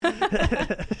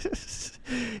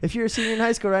If you're a senior in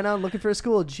high school right now and looking for a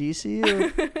school,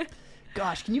 GCU.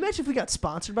 Gosh, can you imagine if we got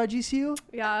sponsored by GCU?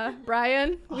 Yeah,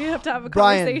 Brian, we have to have a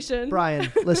conversation.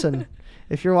 Brian, listen,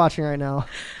 if you're watching right now,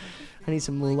 I need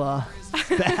some moolah.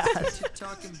 Bad.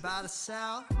 Talking about the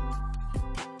South,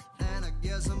 and I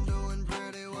guess I'm doing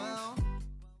pretty well.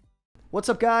 What's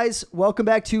up, guys? Welcome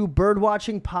back to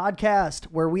Birdwatching Podcast,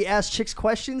 where we ask chicks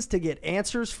questions to get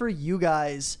answers for you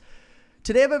guys.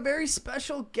 Today I have a very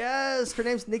special guest. Her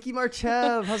name's Nickie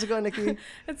Martchev. How's it going, Nickie?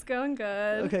 It's going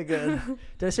good. Okay, good.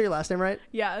 Did I say your last name right?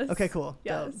 Yes. Okay, cool.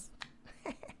 Yes.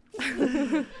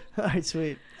 All right,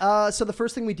 sweet. So the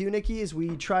first thing we do, Nickie, is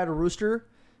we try a rooster.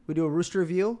 We do a rooster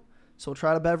review. So we'll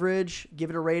try a beverage,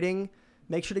 give it a rating.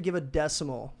 Make sure to give a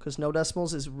decimal, because no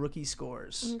decimals is rookie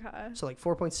scores. Okay. So like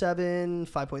 4.7,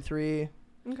 5.3.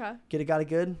 Okay. Get it, got it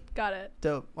good? Got it.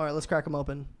 Dope. All right, let's crack them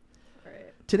open. All right.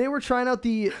 Today we're trying out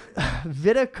the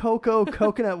Vita Coco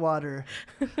coconut water.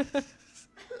 I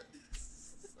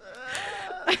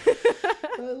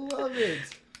love it.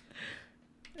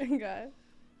 Okay.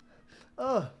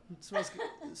 Oh, it smells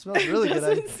good. It smells really It good.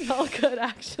 doesn't smell good,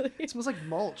 actually. It smells like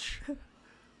mulch.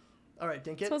 All right,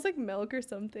 dink It it. smells like milk or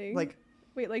something. Like,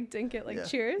 Wait, like dink it, like yeah,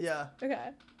 cheers? Yeah. Okay.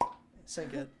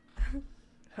 Sink it.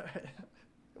 All right.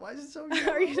 Why is it so good?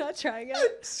 Are you not trying it? I'm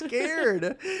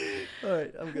scared. All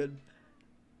right, I'm good.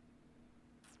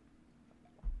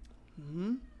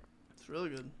 It's really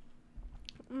good.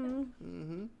 Do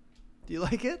you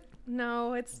like it?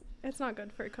 No, it's not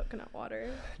good for coconut water.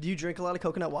 Do you drink a lot of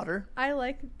coconut water? I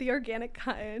like the organic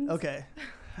kind. Okay.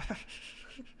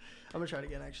 I'm gonna try it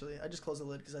again. Actually, I just closed the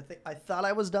lid because I thought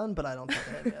I was done, but I don't think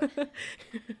I am yet.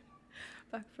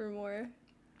 Back for more.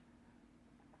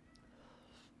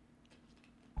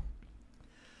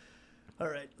 All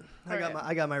right. All right.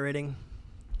 I got my rating.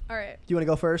 All right. Do you want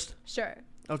to go first? Sure.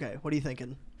 Okay. What are you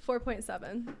thinking?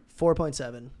 4.7.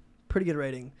 4.7. Pretty good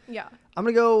rating. Yeah. I'm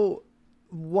gonna go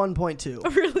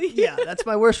 1.2. Really? Yeah, that's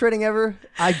my worst rating ever.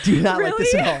 I do not like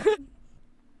this at all.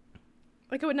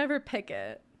 Like I would never pick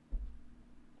it.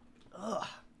 Ugh.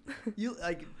 You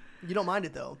don't mind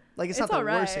it though. Like it's not the all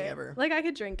right. worst thing ever. Like I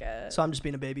could drink it. So I'm just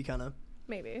being a baby, kind of.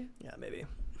 Maybe. Yeah, maybe.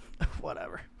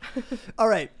 Whatever. All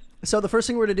right. So the first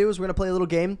thing we're gonna do is we're gonna play a little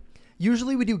game.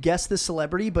 Usually we do guess this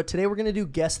celebrity, but today we're gonna do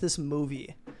guess this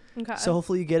movie. Okay. So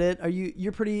hopefully you get it.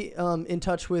 You're pretty in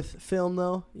touch with film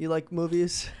though? You like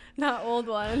movies? Not old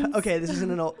ones. Okay, this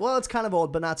isn't an old. Well, it's kind of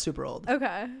old, but not super old.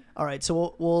 Okay. All right,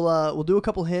 so we'll do a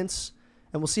couple hints,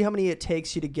 and we'll see how many it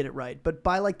takes you to get it right. But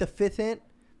by like the fifth hint,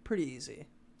 pretty easy.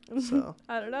 So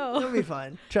I don't know. it'll be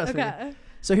fine. Trust me. Okay.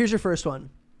 So here's your first one.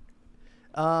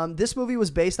 This movie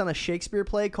was based on a Shakespeare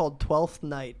play called Twelfth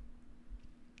Night.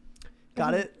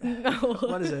 Got it? No.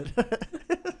 What is it?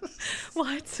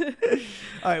 What?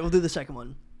 All right, we'll do the second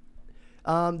one.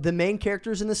 The main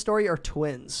characters in this story are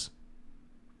twins.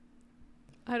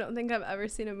 I don't think I've ever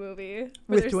seen a movie where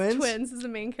With there's twins? twins as the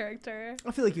main character.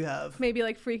 I feel like you have. Maybe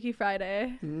like Freaky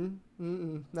Friday.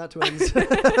 Not twins.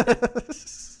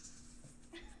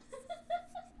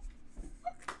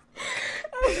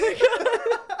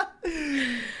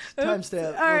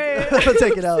 Timestamp. All right. We'll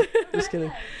take it out. Just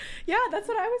kidding. Yeah, that's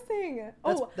what I was saying.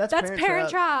 That's Parent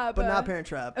Trap. But not Parent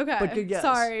Trap. Okay. But good guess.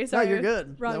 Sorry. No, you're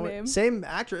good. Wrong name. Same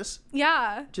actress.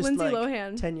 Yeah. Just Lindsay like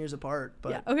Lohan. 10 years apart.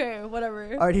 But Yeah. Okay.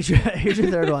 Whatever. All right, here's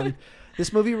your third one.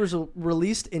 This movie was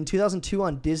released in 2002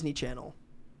 on Disney Channel.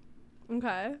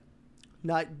 Okay.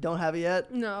 Don't have it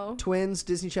yet? No. Twins,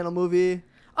 Disney Channel movie?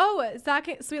 Oh,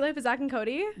 Sweet Life of Zach and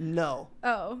Cody? No.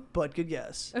 Oh. But good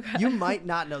guess. Okay. You might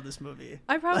not know this movie.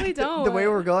 I probably Like, don't. The way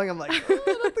we're going, I'm like, oh,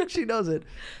 I don't think she knows it.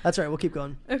 That's all right. We'll keep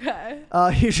going. Okay.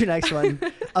 Here's your next one.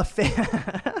 A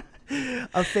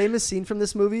famous scene from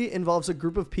this movie involves a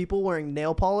group of people wearing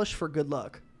nail polish for good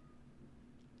luck.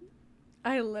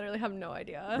 I literally have no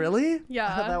idea. Really? Yeah.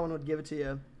 I thought that one would give it to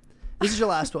you. This is your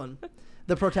last one.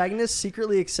 The protagonist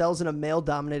secretly excels in a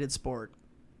male-dominated sport.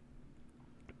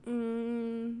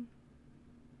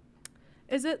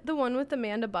 Is it the one with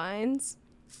Amanda Bynes?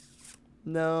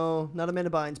 No, not Amanda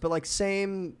Bynes, but like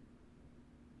same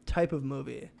type of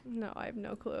movie. No, I have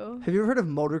no clue. Have you ever heard of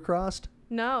Motocrossed?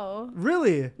 No.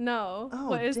 Really? No. Oh,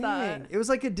 What is dang. that? It was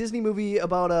like a Disney movie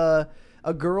about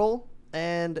a girl,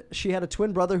 and she had a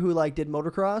twin brother who like did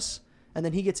motocross, and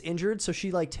then he gets injured, so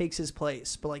she like takes his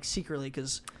place, but like secretly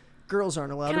because girls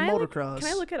aren't allowed to motocross. Can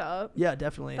I look it up? Yeah,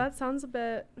 definitely. That sounds a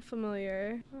bit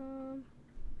familiar.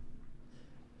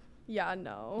 Yeah,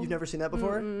 no. You've never seen that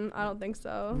before? I don't think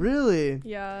so. Really?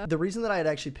 Yeah. The reason that I had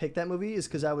actually picked that movie is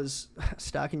because I was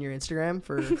stalking your Instagram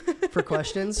for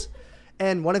questions,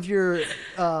 and one of your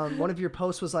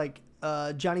posts was like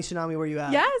Johnny Tsunami, Where You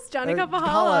At? Yes, Johnny Or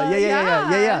Kapahala.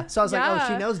 Yeah. So I was like, Yeah.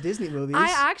 oh, she knows Disney movies. I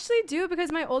actually do,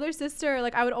 because my older sister,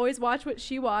 like, I would always watch what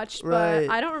she watched, Right.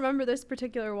 but I don't remember this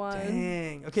particular one.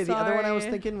 Dang. Okay, the other one I was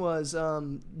Sorry. thinking was, do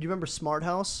you remember Smart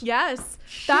House? Yes,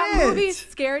 that Shit. movie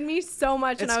scared me so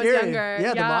much It's when I was scary. younger.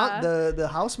 Yeah, the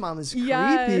house mom is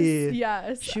Yes, creepy.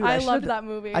 yes. Shoot, I should've- loved that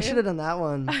movie. I should have done that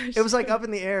one. I It was like should've. up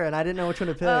in the air, and I didn't know which one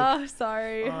to pick. Oh,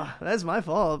 sorry. That's my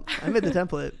fault. I made the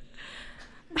template.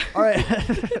 All right.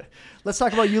 Let's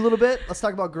talk about you a little bit. Let's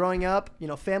talk about growing up,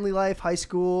 family life, high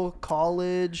school,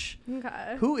 college.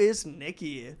 Okay. Who is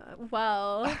Nickie?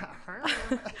 Well,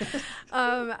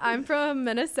 I'm from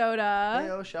Minnesota.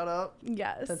 Heyo, shout out.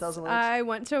 Yes. 10,000 likes. I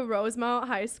went to Rosemount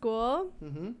High School.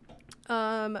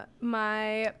 Mm-hmm.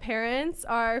 My parents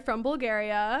are from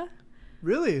Bulgaria.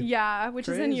 Really? Yeah, which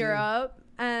is in Crazy. Europe,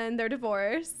 and they're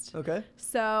divorced. Okay.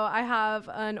 So I have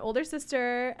an older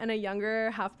sister and a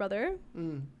younger half brother.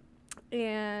 Mm.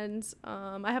 And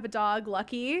I have a dog,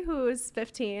 Lucky, who's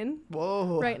 15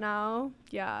 Whoa. right now.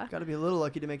 Yeah. Got to be a little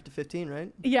lucky to make it to 15,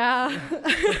 right? Yeah.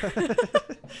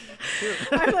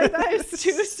 I'm like, that is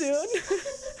too soon.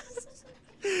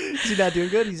 Is he not doing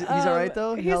good? He's all right,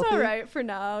 though? He's Healthy? all right for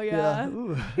now, yeah.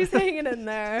 Ooh. He's hanging in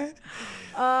there.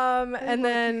 And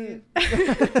then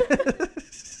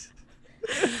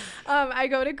I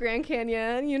go to Grand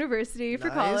Canyon University for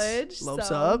Nice. college. Lopes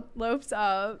so, up. Lopes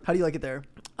up. How do you like it there?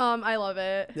 I love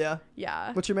it. Yeah.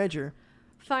 Yeah. What's your major?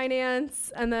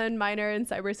 Finance, and then minor in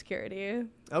cybersecurity.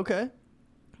 Okay.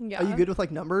 Yeah. Are you good with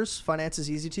like numbers? Finance is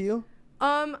easy to you?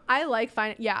 I like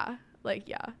finance. Yeah. Like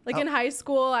in high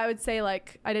school, I would say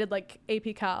like I did like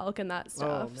AP Calc and that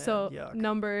stuff. man, So yuck.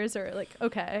 numbers are like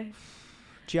okay.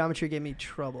 Geometry gave me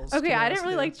troubles. Okay, to be I honest didn't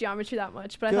really with you. like geometry that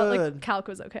much, but I thought like Good. calc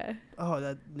was okay.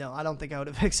 Oh, no, I don't think I would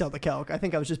have excelled at calc. I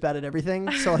think I was just bad at everything.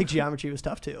 So like geometry was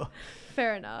tough too.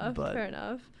 Fair enough. But- fair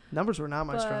enough. Numbers were not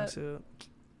my strong But- suit.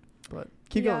 But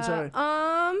keep going, sorry.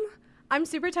 I'm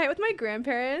super tight with my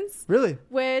grandparents, Really?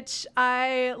 which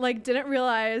I like didn't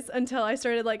realize until I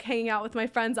started like hanging out with my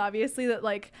friends, obviously, that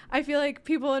like I feel like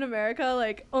people in America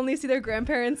like only see their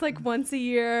grandparents like once a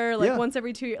year, like Yeah. once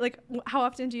every 2 years. Like how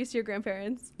often do you see your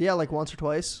grandparents? Yeah, like once or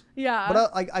twice. Yeah.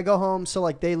 But I go home, so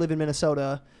like they live in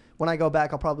Minnesota. When I go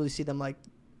back, I'll probably see them like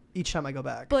each time I go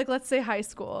back. But like let's say high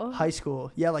school. High school.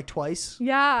 Yeah, like twice.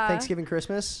 Yeah. Thanksgiving,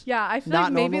 Christmas. Yeah, I feel Not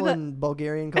like maybe normal that in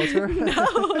Bulgarian culture.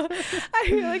 No. I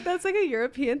feel like that's like a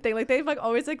European thing. Like they've like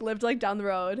always like lived like down the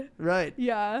road. Right.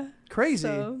 Yeah. Crazy.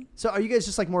 So are you guys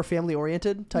just like more family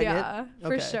oriented, tight knit? Yeah,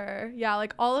 for Okay. sure. Yeah,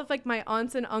 like all of like my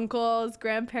aunts and uncles,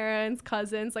 grandparents,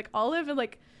 cousins, like all live in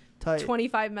like Tight.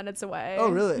 25 minutes away. Oh,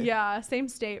 really? Yeah, same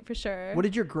state for sure. What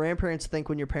did your grandparents think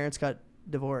when your parents got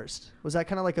divorced? Was that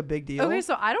kind of like a big deal? Okay,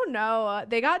 so I don't know.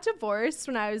 They got divorced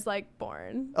when I was like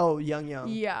born. Oh, young.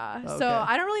 Yeah. Okay. So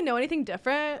I don't really know anything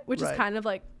different, which Right. is kind of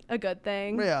like a good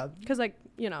thing. Yeah. Because like,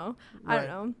 I don't Right.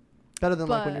 know. Better than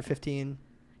like when But- you're 15.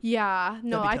 Yeah,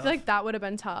 no, That'd be I tough. feel like that would have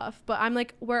been tough. But I'm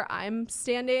like where I'm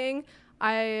standing,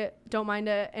 I don't mind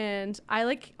it, and I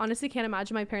like honestly can't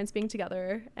imagine my parents being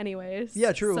together anyways.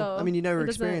 Yeah, true. So I mean, you never it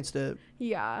doesn't- experienced it.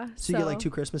 Yeah. So you get like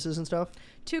 2 Christmases and stuff?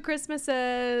 2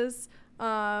 Christmases,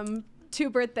 2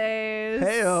 birthdays,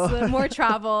 Heyo. more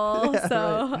travel. Yeah,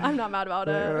 so right. I'm not mad about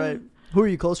it. Right. Who are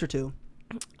you closer to?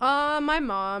 My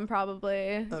mom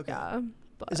probably. Okay. Yeah.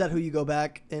 But Is that who you go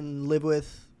back and live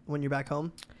with when you're back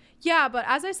home? yeah, but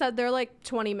as I said, they're like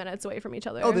 20 minutes away from each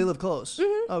other. Oh, they live close.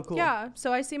 Mhm. Oh, cool. Yeah,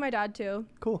 so I see my dad too,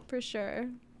 Cool. for sure.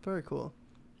 Very cool.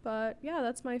 But yeah,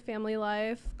 that's my family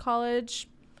life. College,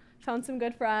 found some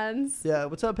good friends. Yeah.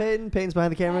 What's up, Peyton? Peyton's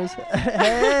behind the cameras.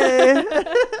 Hey.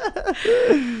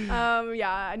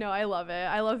 Yeah, I know, I love it.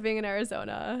 I love being in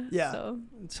Arizona. Yeah. So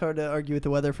It's hard to argue with the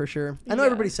weather for sure. I know Yeah.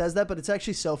 everybody says that, but it's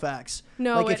actually so facts.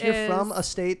 no, Like if it you're from is. a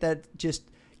state that just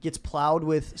gets plowed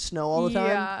with snow all the time,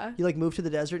 Yeah. you like move to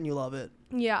the desert and you love it.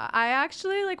 Yeah, I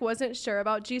actually like wasn't sure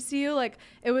about GCU. Like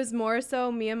it was more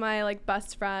so me and my like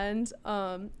best friend.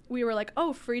 We were like,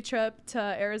 oh, free trip to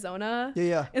Arizona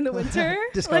Yeah. in the winter,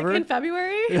 like Discover. in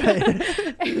February.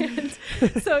 Right.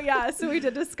 And so we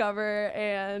did Discover,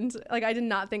 and like I did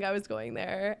not think I was going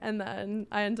there, and then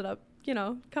I ended up,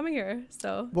 coming here.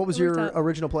 So What was it worked your out.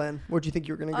 original plan? Where'd you think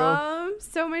you were going to go?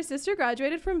 So my sister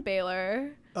graduated from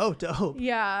Baylor. Oh, dope.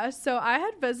 Yeah, so I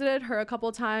had visited her a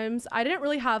couple times. I didn't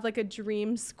really have like a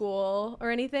dream school or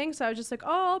anything, so I was just like,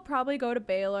 oh, I'll probably go to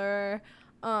Baylor.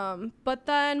 But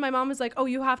then my mom was like, oh,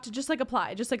 you have to just like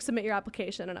apply, just like submit your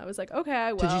application. And I was like, okay,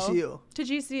 I will. To GCU. To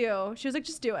GCU. She was like,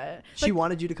 just do it. She Like,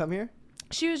 wanted you to come here?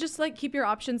 she was just like, keep your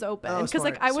options open. Oh, Because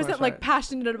like smart, I wasn't smart. like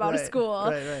passionate about a Right, school.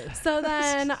 right. So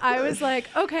then I was like,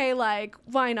 okay, like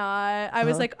why not? I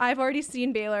was like, I've already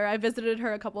seen Baylor. I visited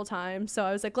her a couple times. So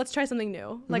I was like, let's try something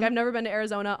new. Like I've never been to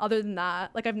Arizona other than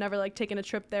that. Like I've never like taken a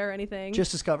trip there or anything.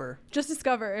 Just discover.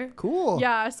 Cool.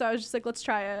 Yeah. So I was just like, let's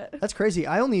try it. That's crazy.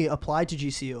 I only applied to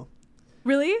GCU.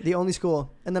 Really? The only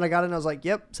school. And then I got it and I was like,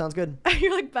 yep, sounds good.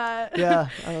 You're like, bet. Yeah,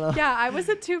 I don't know. Yeah, I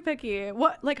wasn't too picky.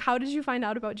 Like, how did you find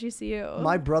out about GCU?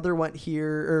 My brother went to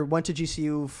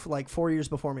GCU like 4 years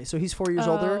before me. So he's 4 years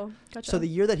older. Gotcha. So the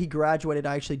year that he graduated,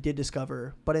 I actually did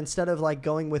discover. But instead of like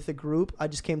going with the group, I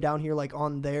just came down here like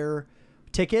on their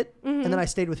ticket. And then I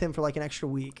stayed with him for like an extra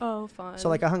week. Oh, fun. So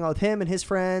like I hung out with him and his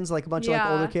friends, like a bunch of like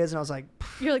older kids. And I was like,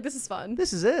 you're like, this is fun.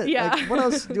 this is it. Yeah. Like, what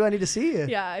else do I need to see?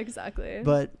 Yeah, exactly.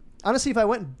 But honestly, if I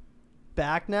went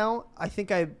back now, I think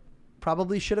I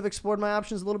probably should have explored my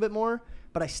options a little bit more,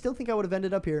 but I still think I would have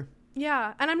ended up here.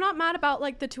 Yeah, and I'm not mad about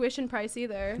like the tuition price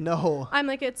either. No. I'm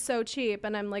like, it's so cheap,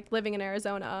 and I'm like living in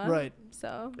Arizona. Right.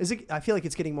 So Is it? I feel like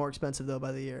it's getting more expensive though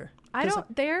by the year.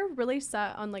 they're really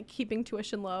set on like keeping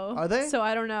tuition low. Are they? So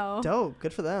I don't know. Dope.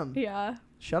 Good for them. Yeah.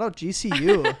 Shout out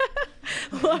GCU.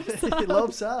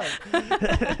 Lopes up.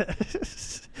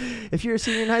 If you're a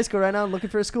senior in high school right now and looking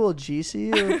for a school,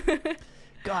 GCU.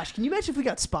 Gosh, can you imagine if we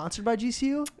got sponsored by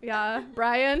GCU? Yeah,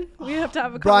 Brian, we have to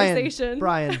have a conversation.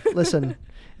 Brian, listen,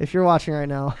 if you're watching right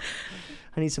now,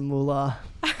 I need some moolah.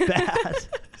 Bad.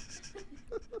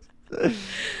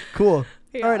 Cool.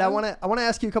 Yeah. All right, I want to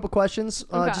ask you a couple questions just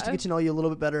to Okay. get to know you a little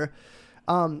bit better.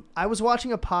 I was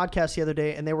watching a podcast the other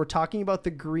day, and they were talking about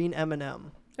the green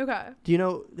M&M. Okay. Do you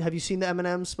know? Have you seen the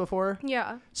M&Ms before?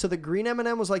 Yeah. So the green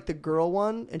M&M was like the girl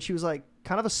one, and she was like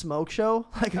kind of a smoke show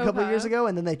like a couple of years ago,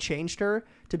 and then they changed her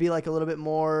to be like a little bit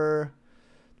more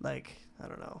like, I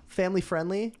don't know, family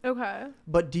friendly. Okay.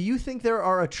 But do you think there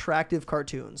are attractive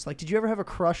cartoons? Like, did you ever have a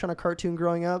crush on a cartoon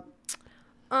growing up?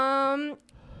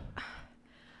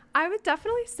 I would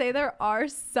definitely say there are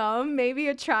some maybe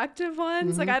attractive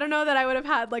ones. Like, I don't know that I would have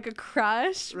had like a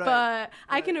crush, but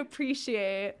I can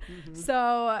appreciate.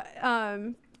 So,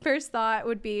 first thought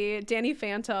would be Danny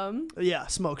Phantom. Yeah,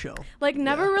 smoke show. Like,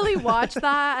 never really watched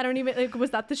that. I don't even, like, was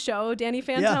that the show, Danny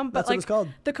Phantom? Yeah, but that's like what it's called.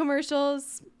 the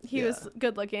commercials, he was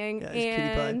good looking. Yeah, he's cutie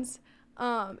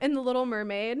and in The Little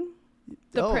Mermaid,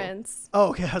 the prince. Oh,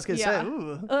 okay. I was going to say, Yeah.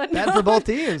 ooh, No. bad for both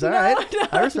teams. All right.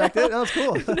 I respect it. That's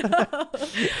cool.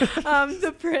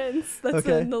 The prince that's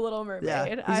in The Little Mermaid. Yeah,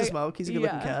 he's a smoke. He's a good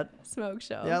looking cat. Smoke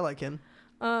show. Yeah, I like him.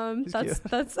 He's That's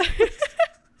cute. that's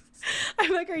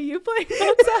I'm like, are you playing both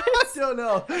sides? I don't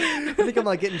know. I think I'm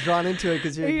like getting drawn into it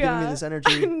because you're giving me this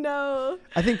energy. No.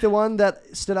 I think the one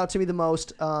that stood out to me the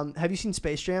most, have you seen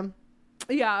Space Jam?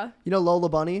 Yeah. You know Lola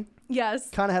Bunny? Yes.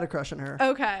 Kind of had a crush on her.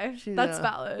 Okay. That's yeah.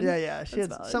 valid. Yeah. She That's had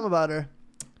valid. something about her.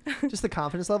 Just the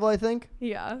confidence level, I think.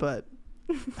 Yeah. But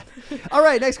all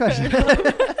right, next question.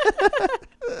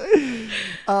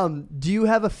 Do you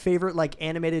have a favorite like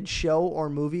animated show or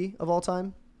movie of all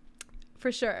time?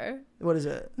 For sure. What is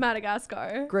it?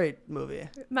 Madagascar. Great movie.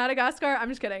 Madagascar. I'm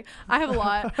just kidding. I have a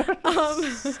lot. Do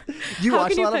you How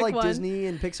watch can a you lot of pick like one? Disney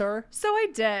and Pixar? So I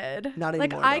did. Not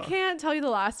like anymore, I though. can't tell you the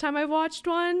last time I watched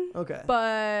one. Okay.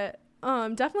 But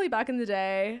definitely back in the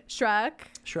day, Shrek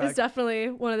is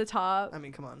definitely one of the top. I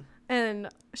mean, come on. And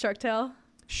Shark Tale.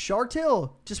 Shark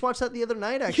Tale. Just watched that the other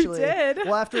night, actually. You did?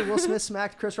 Well, after Will Smith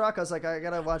smacked Chris Rock, I was like, I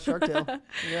gotta watch Shark Tale.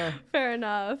 Yeah. Fair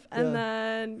enough. And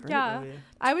then, Great movie.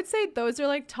 I would say those are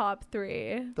like top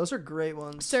 3. Those are great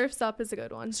ones. Surf's Up is a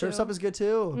good one, Surf's too. Up is good,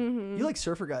 too. Mm-hmm. You like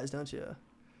surfer guys, don't you?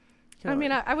 I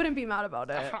mean, I wouldn't be mad about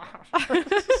it.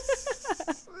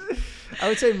 I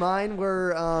would say mine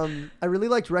were, I really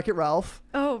liked Wreck-It Ralph.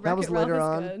 Oh, That was Wreck-It later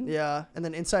Ralph on. is good. Yeah. And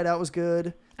then Inside Out was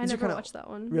good. I These are never kinda- watched that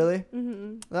one. Really?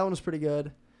 Mm-hmm. That one was pretty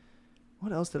good.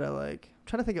 What else did I like? I'm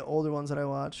trying to think of older ones that I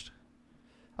watched.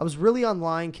 I was really on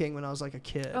Lion King when I was like a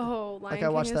kid. Oh, Lion Like, I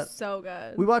King watched is that- so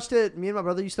good. We watched it. Me and my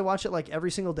brother used to watch it like every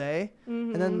single day.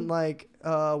 Mm-hmm. And then like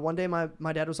one day my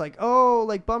dad was like, oh,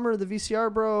 like bummer, the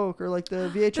VCR broke or like the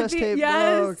VHS tape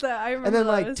broke. I remember And then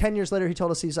like those. 10 years later he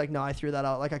told us, he's like, no, I threw that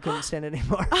out. Like I couldn't stand it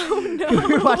anymore. Oh, no.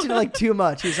 We were watching it like too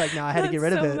much. He's like, no, I had to get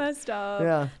rid That's of so it. messed up.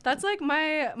 Yeah. That's like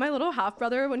my little half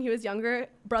brother when he was younger,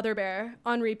 Brother Bear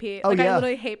on repeat. Oh, Like yeah. I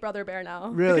literally hate Brother Bear now.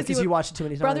 Really? Because you watched it too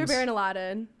many times. Brother Bear and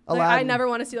Aladdin. Like, I Aladdin. never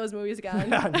want to see those movies again.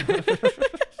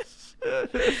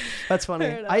 That's funny.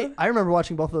 Fair enough. I remember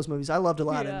watching both of those movies. I loved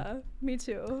Aladdin. Yeah, me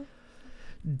too.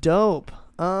 Dope.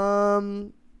 All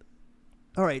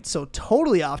right, so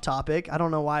totally off topic. I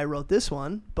don't know why I wrote this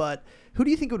one, but who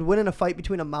do you think would win in a fight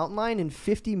between a mountain lion and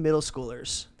 50 middle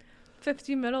schoolers?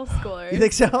 50 middle schoolers. You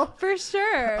think so? For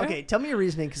sure. Okay, tell me your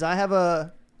reasoning, because I have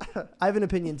a I have an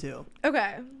opinion too.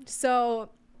 Okay, so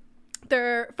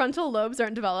their frontal lobes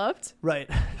aren't developed. Right.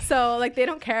 So, like, they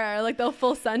don't care. Like, they'll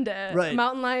full send it. Right.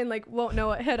 Mountain lion, like, won't know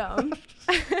what hit them.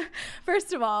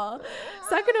 First of all.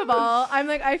 Second of all, I'm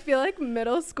like, I feel like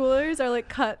middle schoolers are, like,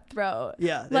 cutthroat.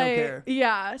 Yeah, they like, don't care.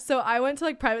 Yeah. So, I went to,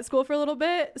 like, private school for a little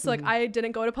bit. So, Mm-hmm. like, I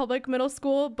didn't go to public middle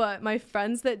school, but my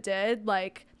friends that did,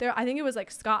 like, I think it was, like,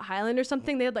 Scott Highland or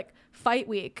something. They had, like, fight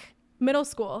week. Middle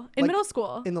school. In Like, middle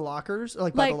school. In the lockers? Or,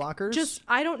 like, by like, the lockers? just,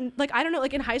 I don't know.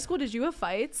 Like, in high school, did you have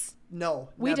fights? No.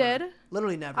 We never. did.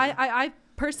 Literally never. I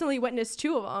personally witnessed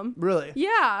 2 of them. Really?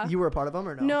 Yeah. You were a part of them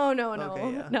or no? No.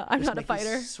 Okay, yeah. No, I'm Just not a Nickie's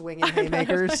fighter. Swinging I'm not a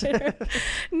haymakers. fighter.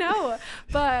 No,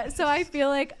 but so I feel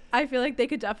like they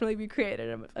could definitely be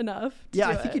creative enough. Yeah,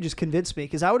 I think you just convinced me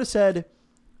because I would have said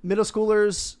middle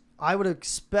schoolers, I would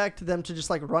expect them to just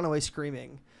like run away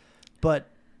screaming. But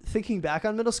thinking back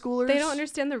on middle schoolers, they don't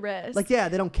understand the risk. Like, yeah,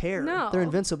 they don't care. No. They're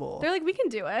invincible. They're like, we can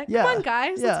do it. Yeah. Come on,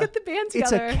 guys. Yeah. Let's get the band It's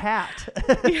together. a cat.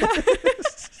 Yeah.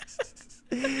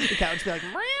 The cat would just be like,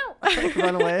 meow, like,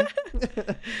 run away.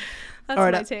 That's All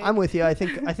right, my take. I'm with you. I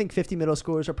think 50 middle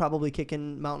schoolers are probably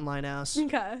kicking mountain lion ass.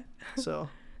 Okay. So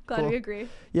Glad cool. we agree.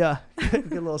 Yeah,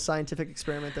 good little scientific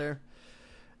experiment there.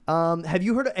 Have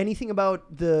you heard anything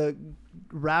about the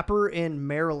rapper in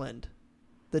Maryland?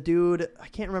 The dude, I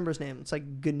can't remember his name. It's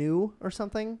like Goonew or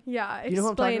something. Yeah. You know who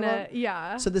I'm talking Explain it. about?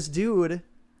 Yeah. So this dude,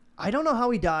 I don't know how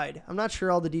he died. I'm not sure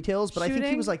all the details, but I think he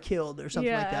Shooting? was like killed or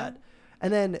something like Yeah. that.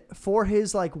 And then for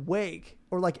his like wake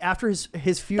or like after his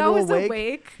that funeral was wake, a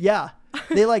wake. yeah,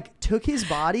 they like took his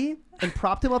body and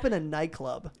propped him up in a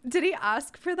nightclub. Did he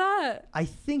ask for that? I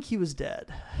think he was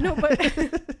dead. No,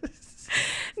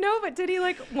 but did he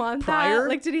like want Prior? that?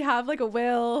 Like, did he have like a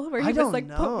will where he I was don't like,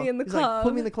 know. put me in the He's club? like,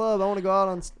 put me in the club. I want to go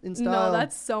out in style. No,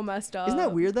 that's so messed up. Isn't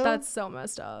that weird though? That's so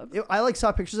messed up. I like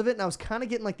saw pictures of it and I was kind of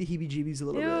getting like the heebie-jeebies a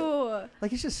little bit. Ew.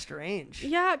 Like it's just strange.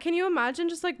 Yeah, can you imagine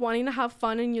just like wanting to have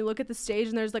fun and you look at the stage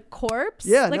and there's like corpse?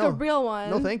 Yeah, like no. a real one.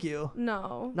 No, thank you.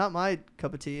 No, Not my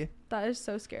cup of tea. that is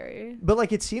so scary. But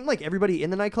like it seemed like everybody in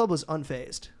the nightclub was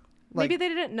unfazed. Like, Maybe they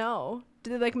didn't know.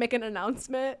 Did they like make an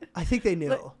announcement? I think they knew.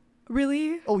 Like-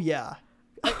 Really? Oh yeah.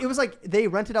 It was like they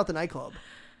rented out the nightclub.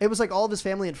 It was like all of his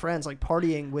family and friends like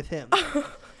partying with him.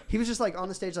 He was just like on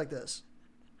the stage like this.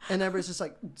 And everybody's just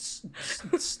like tss, tss,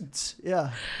 tss, tss.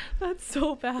 Yeah. That's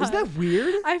so bad. Isn't that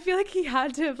weird? I feel like he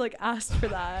had to have like asked for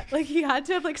that. Like he had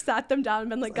to have like sat them down and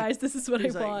been like, guys, this is what I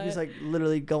want. He's like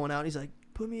literally going out. He's like,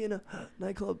 put me in a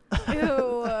nightclub.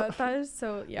 Ew, that is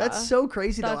so, yeah. That's so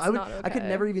crazy though. That's not I could okay.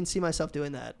 never even see myself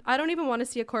doing that. I don't even want to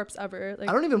see a corpse ever. Like,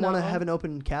 I don't even want to no. have an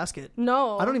open casket.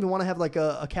 No. I don't even want to have like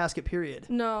a casket period.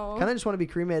 No. Kind of just want to be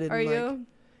cremated. Are and, like, you?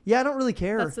 yeah, I don't really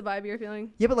care. That's the vibe you're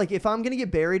feeling? Yeah, but like if I'm going to get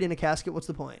buried in a casket, what's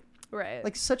the point? Right.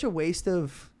 Like such a waste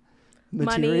of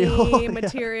material. Money, Yeah.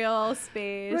 material,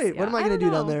 space. Right. Yeah. What am I going to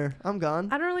do down know. there? I'm gone.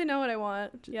 I don't really know what I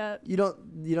want yet. You don't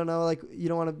know, like you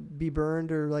don't want to be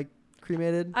burned or like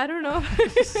cremated? I don't know.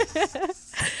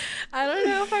 I don't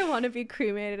know if I want to be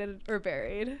cremated or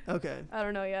buried. Okay. I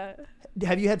don't know yet.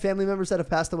 Have you had family members that have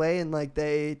passed away and like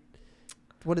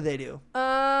what did they do?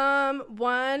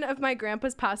 One of my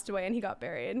grandpas passed away and he got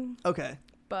buried. Okay.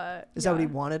 But Is that what he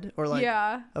wanted or like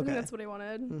yeah. I okay. think that's what he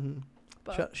wanted. Mm-hmm.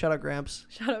 But Shout out Gramps.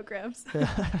 shout out Gramps.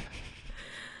 Yeah.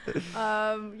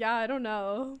 Yeah, I don't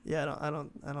know. Yeah, I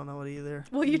don't know what either.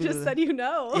 Well, you just Neither. said you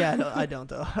know. Yeah, no, I don't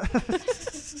though.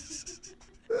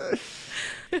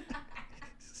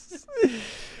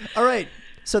 All right.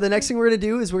 So the next thing we're gonna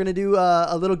do is we're gonna do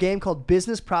a little game called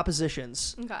Business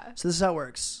Propositions. Okay. So this is how it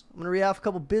works. I'm gonna read off a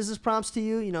couple business prompts to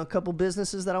you. You know, a couple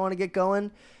businesses that I want to get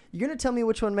going. You're gonna tell me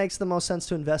which one makes the most sense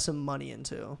to invest some money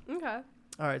into. Okay.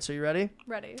 All right. So you ready?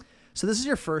 Ready. So this is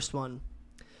your first one.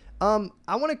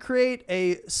 I want to create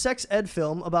a sex ed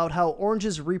film about how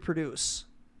oranges reproduce.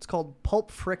 It's called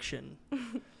Pulp Friction.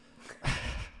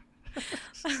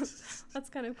 That's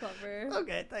kind of clever.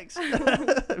 Okay, thanks.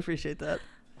 I appreciate that.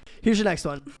 Here's your next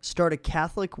one. Start a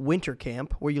Catholic winter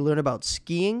camp where you learn about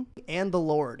skiing and the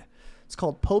Lord. It's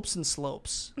called Popes and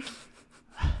Slopes.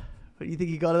 What do you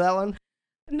think you go to that one?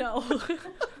 No.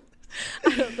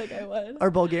 I don't think I would.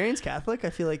 Are Bulgarians Catholic? I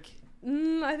feel like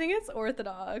I think it's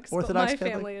Orthodox. Orthodox but my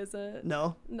Catholic? family isn't.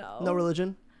 no. No. No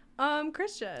religion?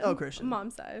 Christian. Oh, Christian.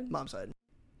 Mom's side. Mom's side.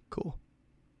 Cool.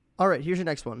 All right, here's your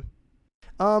next one.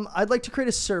 I'd like to create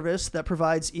a service that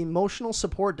provides emotional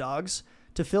support dogs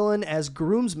to fill in as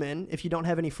groomsmen if you don't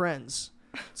have any friends.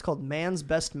 It's called Man's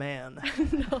Best Man.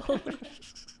 No.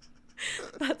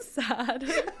 That's sad.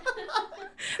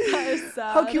 That is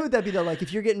sad. How cute would that be though? Like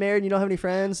if you're getting married and you don't have any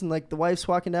friends and like the wife's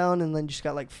walking down and then you just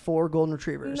got like 4 golden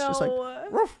retrievers. No. Just like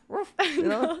woof, woof, you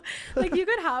know? No. Like you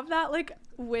could have that like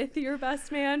with your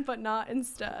best man, but not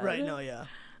instead. Right, no, yeah.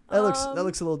 That looks a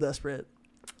little desperate.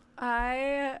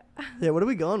 Yeah, what are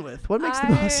we going with? What makes the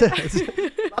most sense?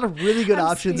 A lot of really good I'm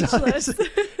options. speechless.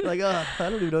 Like, I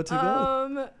don't even know what to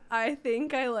go. I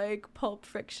think I like Pulp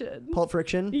Fiction. Pulp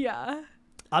Friction? Yeah.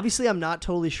 Obviously, I'm not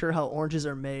totally sure how oranges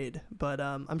are made, but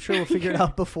I'm sure we'll figure it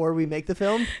out before we make the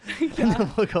film. And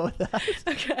then we'll go with that.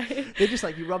 Okay. They just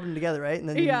like, you rub them together, right? And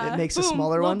then Yeah. it makes a Boom,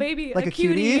 smaller little one. baby, like a a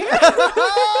cutie.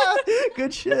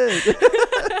 Good shit.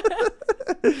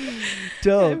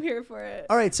 Dope. I'm here for it.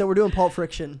 All right, so we're doing Pulp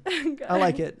Friction. Okay. I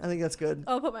like it. I think that's good.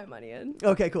 I'll put my money in.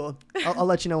 Okay, cool. I'll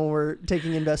let you know when we're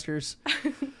taking investors.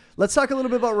 Let's talk a little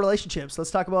bit about relationships. Let's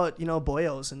talk about,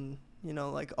 boyos and,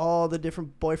 like all the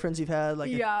different boyfriends you've had,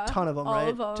 like Yeah, a ton of them, all right?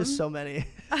 of 'em. Just so many.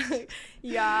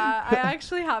 Yeah, I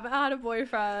actually haven't had a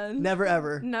boyfriend. Never,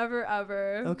 ever. Never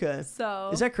ever. Okay. So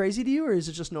Is that crazy to you or is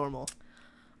it just normal?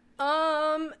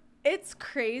 It's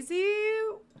crazy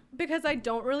because I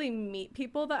don't really meet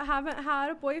people that haven't had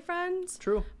a boyfriend.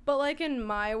 True. But like in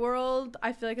my world,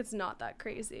 I feel like it's not that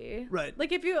crazy. Right.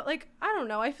 Like if you like, I don't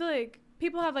know. I feel like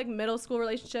people have like middle school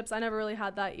relationships. I never really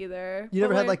had that either. You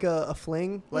never had like a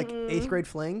fling, like 8th grade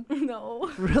fling?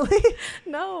 No. Really?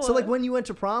 No. So like when you went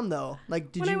to prom though,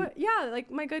 like did you yeah,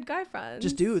 like my good guy friends.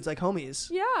 just dudes, like homies?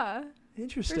 Yeah.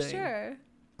 Interesting. For sure.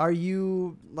 Are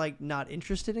you like not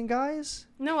interested in guys?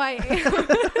 No, I am.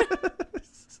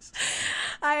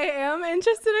 I am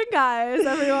interested in guys,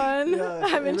 everyone. Yeah,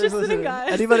 I'm interested in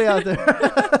guys. Anybody out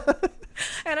there?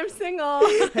 And I'm single.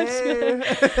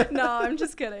 Hey. No, I'm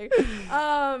just kidding.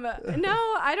 No,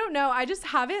 I don't know. I just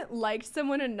haven't liked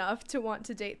someone enough to want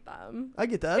to date them. I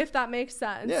get that. If that makes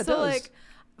sense. Yeah, it so does. like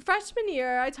freshman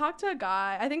year, I talked to a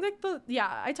guy. I think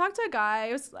I talked to a guy.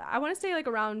 It was, I want to say like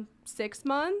around 6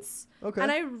 months. Okay.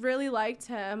 And I really liked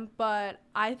him, but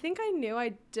I think I knew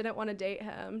I didn't want to date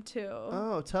him too.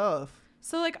 Oh, tough.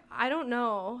 So like I don't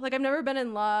know. Like I've never been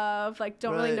in love. Like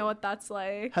don't really Right. know what that's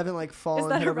like. Haven't like fallen Is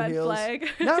that head a over red heels. flag?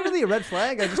 Not really a red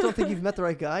flag. I just don't think you've met the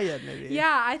right guy yet. Maybe.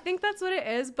 Yeah, I think that's what it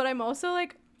is. But I'm also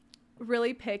like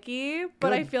really picky.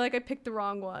 But I Good. feel like I picked the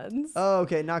wrong ones. Oh,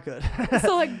 okay. Not good.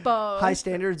 So like both. High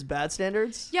standards, bad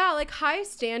standards. Yeah, like high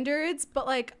standards. But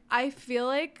like I feel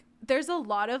like there's a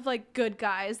lot of like good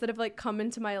guys that have like come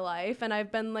into my life, and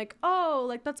I've been like, oh,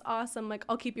 like that's awesome. Like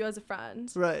I'll keep you as a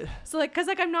friend. Right. So like, cause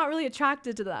like I'm not really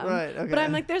attracted to them. Right, okay. But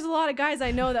I'm like, there's a lot of guys I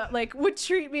know that like would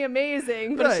treat me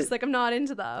amazing, but Right. it's just like I'm not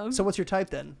into them. So what's your type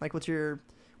then? Like, what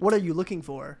are you looking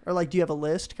for? Or like, do you have a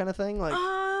list kind of thing? Like,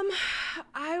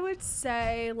 I would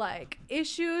say like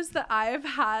issues that I've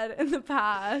had in the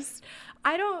past.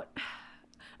 I don't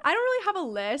really have a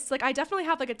list. Like I definitely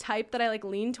have like a type that I like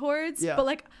lean towards. Yeah. But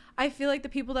like I feel like the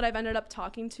people that I've ended up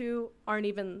talking to aren't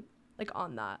even like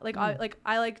on that. Like I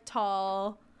like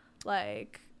tall,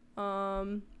 like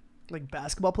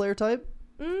basketball player type?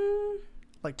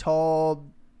 Like tall,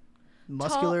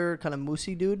 muscular, kind of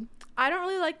moosey dude? I don't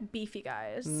really like beefy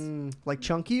guys. Like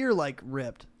chunky or like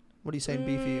ripped? What are you saying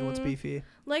beefy? What's beefy?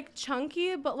 Like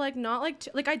chunky, but like not like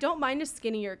like I don't mind a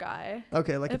skinnier guy.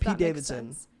 Okay, like a if Pete that makes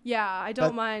Davidson. sense. Yeah, I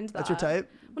don't mind that. That's your type?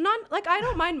 Well, not like I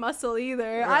don't mind muscle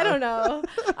either. I don't know.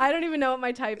 I don't even know what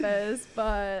my type is,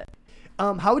 but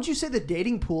How would you say the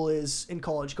dating pool is in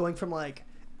college, going from like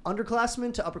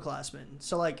underclassmen to upperclassmen?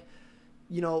 So like,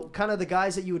 kind of the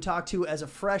guys that you would talk to as a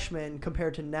freshman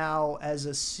compared to now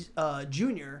as a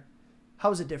junior. How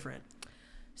is it different?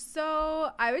 so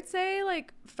I would say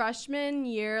like freshman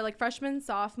year, like freshman,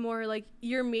 sophomore, like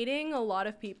you're meeting a lot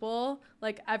of people.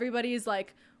 Like everybody's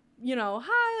like,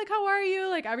 hi, like how are you?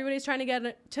 Like everybody's trying to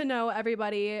get to know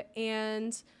everybody.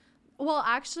 And well,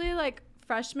 actually like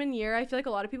freshman year, I feel like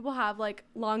a lot of people have like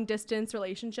long distance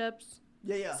relationships.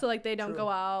 Yeah. So like they don't True. go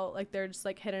out, like they're just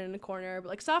like hidden in a corner. But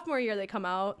like sophomore year they come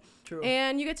out. True.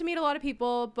 And you get to meet a lot of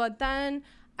people. But then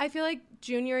I feel like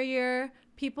junior year,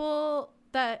 people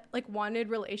that like wanted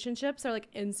relationships are like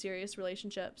in serious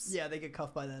relationships. Yeah, they get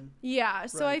cuffed by then. Yeah.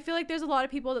 So Right. I feel like there's a lot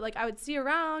of people that like I would see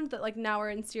around that like now are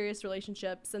in serious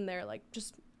relationships, and they're like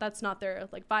just that's not their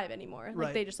like vibe anymore. Like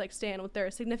Right. they just like stand with their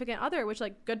significant other, which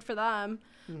like good for them.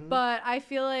 Mm-hmm. But I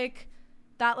feel like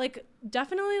that like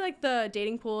definitely like the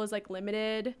dating pool is like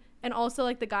limited, and also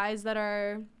like the guys that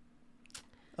are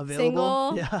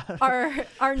Available? single Yeah.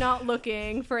 are not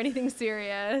looking for anything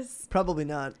serious. Probably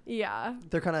not. Yeah.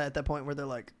 They're kind of at that point where they're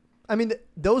like, I mean,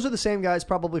 those are the same guys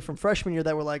probably from freshman year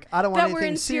that were like, I don't want That anything were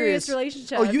in serious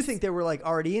relationships. Oh, you think they were like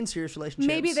already in serious relationships?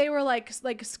 Maybe they were like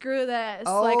screw this.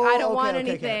 Oh, like I don't want okay.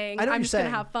 anything. I know what I'm you're just gonna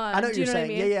saying. have fun. I know what Do you you're know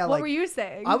saying. what I mean? Yeah. What like, were you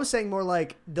saying? I was saying more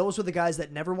like those were the guys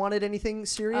that never wanted anything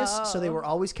serious, so they Oh. were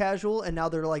always casual, and now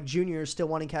they're like juniors still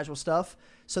wanting casual stuff,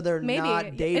 so they're Maybe.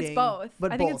 not dating. It's both.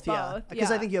 But I both, think it's yeah. both.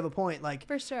 Because I Yeah. think you have a point. Like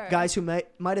For sure. guys who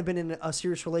might have been in a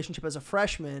serious relationship as a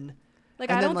freshman. Like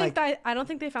and I then, don't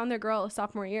think they found their girl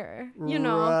sophomore year. You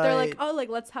know, they're like, Right. oh, like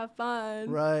let's have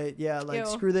fun. Right. Yeah. Like Ew.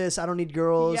 screw this. I don't need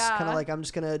girls. Yeah. Kind of like I'm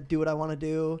just gonna do what I want to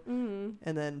do. Mm.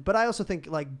 And then, but I also think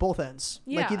like both ends.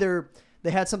 Like Yeah. either they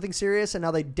had something serious and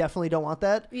now they definitely don't want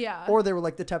that. Yeah. Or they were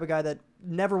like the type of guy that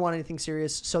never want anything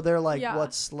serious, so they're like, Yeah.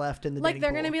 what's left in the like dating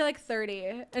they're pool? gonna be like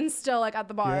 30 and still like at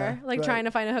the bar, Yeah, like right. trying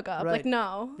to find a hookup. Right. Like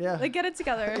no. Yeah. Like get it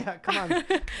together. Yeah, come on.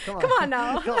 Come Come on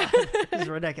now. Come on. This is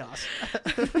ridiculous.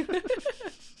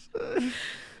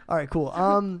 All right, cool.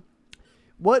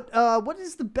 What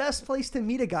is the best place to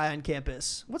meet a guy on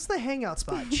campus? What's the hangout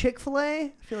spot? Chick-fil-A?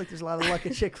 I feel like there's a lot of luck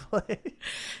at Chick-fil-A.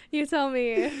 You tell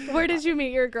me. Where did you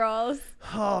meet your girls?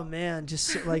 Oh man,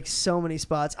 just like so many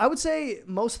spots. I would say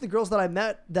most of the girls that I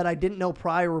met that I didn't know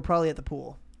prior were probably at the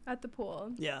pool. At the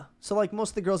pool. Yeah. So like most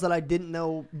of the girls that I didn't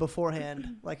know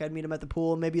beforehand, like I'd meet them at the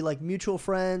pool, maybe like mutual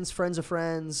friends, friends of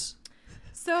friends.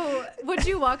 So would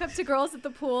you walk up to girls at the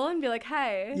pool and be like,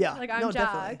 hey, Yeah. like I'm no,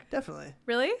 Jack? Definitely.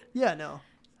 Really? Yeah, no.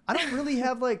 I don't really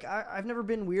have like I've never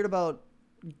been weird about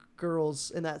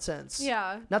girls in that sense.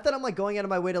 Yeah. Not that I'm like going out of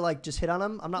my way to like just hit on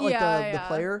them. I'm not like Yeah, the yeah.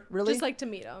 player really. Just like to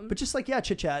meet them. but just like yeah,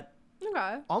 chit chat.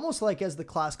 Okay. Almost like as the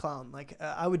class clown. Like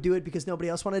I would do it because nobody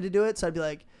else wanted to do it, so I'd be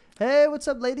like, "Hey, what's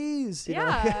up, ladies?" You know?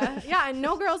 Yeah. Yeah. And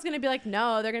no girl's gonna be like,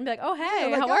 no. They're gonna be like, oh hey,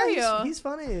 Yeah, like, how "Oh, are he's- you? He's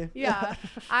funny. Yeah.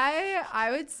 I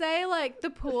would say like the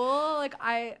pool, like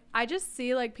I just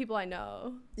see like people I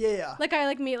know. Yeah. Like I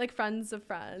like meet like friends of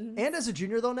friends. And as a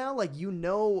junior though now, like you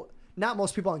know, not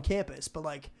most people on campus, but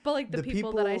like the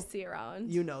people that I see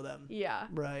around. you know them. Yeah.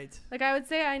 Right. Like I would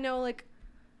say I know like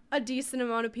a decent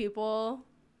amount of people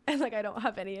and like I don't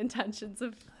have any intentions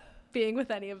of being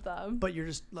with any of them. But you're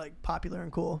just like popular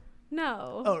and cool.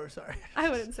 No. Oh, sorry. I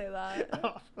wouldn't say that.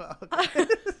 Oh, well, okay.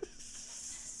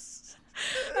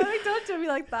 I'm like, don't do me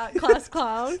like that, class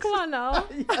clown. Come on now.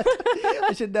 Yeah,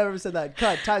 I should never have said that.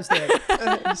 Cut.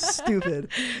 Timestamp. Stupid.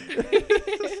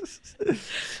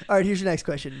 All right, here's your next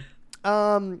question.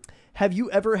 Have you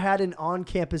ever had an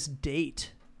on-campus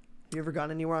date? You ever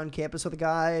gone anywhere on campus with a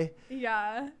guy?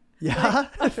 Yeah. Yeah.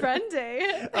 Like a friend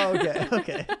date. Oh,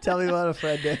 okay. Tell me about a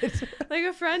friend date. Like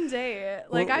a friend date.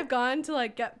 Like Well- I've gone to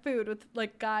like get food with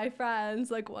like guy friends,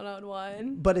 like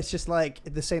one-on-one. But it's just like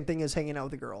the same thing as hanging out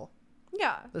with a girl.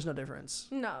 Yeah. There's no difference.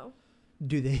 No.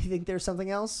 Do they think there's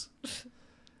something else?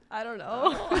 I don't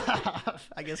know.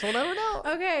 I guess we'll never know.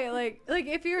 Okay, like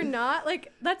if you're not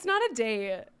like that's not a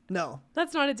date. No.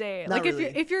 That's not a date. Not like really.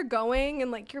 if you're going and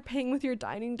like you're paying with your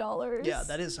dining dollars. Yeah,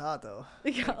 that is hot though.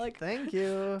 Yeah, like Thank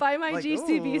you. buy my Like,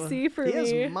 GCBC ooh, for he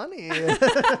me. has money.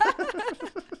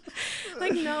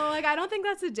 Like no, like I don't think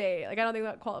that's a date. Like I don't think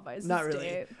that qualifies Not as a really.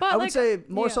 date. But I would like, say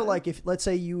more so yeah. like if let's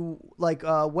say you like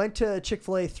went to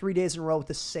Chick-fil-A 3 days in a row with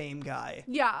the same guy.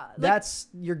 Yeah. Like, That's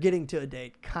you're getting to a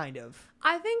date, kind of.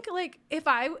 I think like if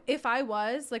I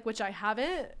was like, which I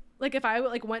haven't, like if I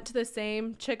like went to the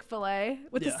same Chick-fil-A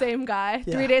with Yeah. the same guy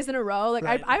Yeah. 3 days in a row, like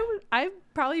Right. I'd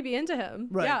probably be into him.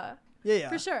 Right. Yeah. Yeah.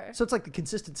 For sure. So it's like the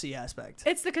consistency aspect.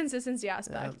 It's the consistency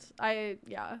aspect.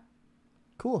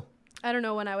 Cool. I don't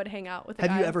know when I would hang out with a Have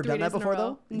guy you ever 3 done that days in a before row.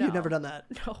 though? No. You've never done that.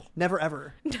 No. Never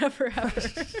ever. Never ever.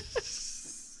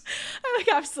 I'm like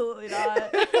absolutely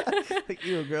not. Like,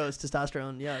 ew, gross,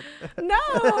 testosterone, yuck. No.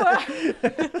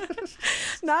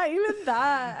 Not even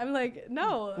that. I'm like,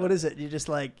 no. What is it? You just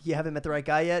like you haven't met the right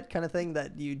guy yet, kind of thing,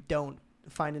 that you don't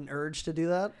find an urge to do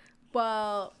that?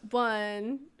 Well,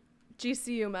 one,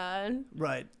 GCU man.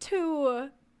 Right. Two,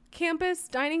 campus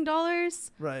dining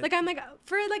dollars. Right. Like I'm like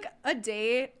for like a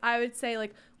date, I would say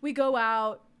like we go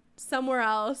out somewhere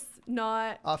else,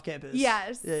 not Off campus.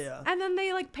 yes. Yeah. And then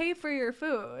they like pay for your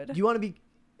food. Do you want to be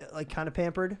like kind of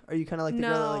pampered? Are you kind of like the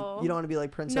girl that No. like you don't want to be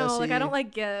like princessy? No, like I don't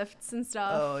like gifts and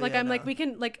stuff. Oh, like yeah, I'm like no. we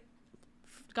can like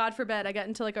God forbid I get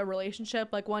into like a relationship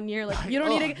like 1 year like you don't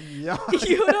need to yuck.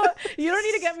 you don't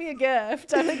need to get me a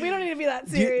gift. I'm like we don't need to be that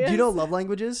do, you, serious. do you know love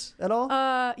languages at all?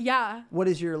 Yeah. What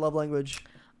is your love language?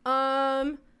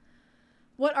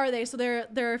 What are they? So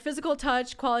they're physical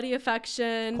touch, quality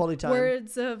affection, Quality time.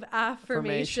 words of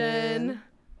affirmation,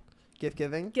 Gift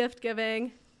giving. gift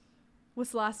giving.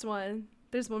 What's the last one?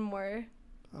 There's one more.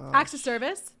 Acts of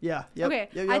service. Yeah. Yep. Okay.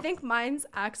 Yep, I yep. think mine's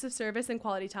acts of service and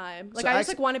quality time. Like So I acts-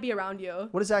 just like want to be around you.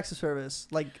 What is acts of service?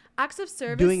 Like Acts of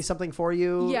service. doing something for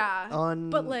you? Yeah.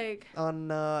 But like.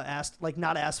 Asked, like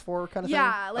not asked for kind of thing?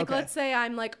 Yeah, like Okay. let's say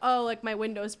I'm like, oh, like my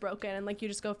window's broken, and like you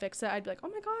just go fix it. I'd be like, oh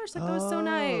my gosh, like that was so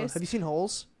nice. Have you seen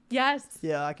Holes? Yes.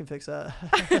 Yeah, I can fix that.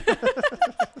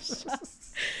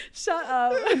 Shut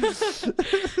up.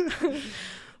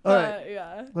 All right.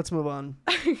 Yeah. Let's move on.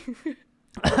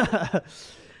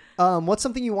 What's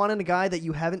something you want in a guy that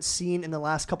you haven't seen in the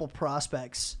last couple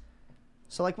prospects?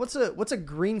 So like what's a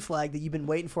green flag that you've been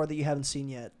waiting for that you haven't seen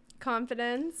yet?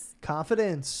 Confidence.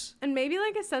 Confidence. And maybe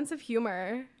like a sense of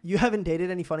humor. You haven't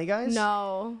dated any funny guys?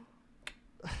 No.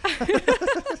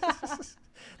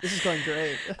 This is going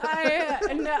great.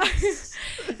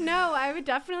 No, I would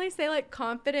definitely say like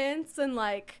confidence and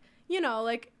like, you know,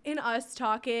 like in us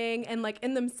talking and like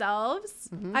in themselves.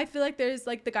 Mm-hmm. I feel like there's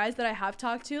like the guys that I have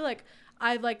talked to, like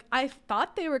I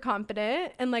thought they were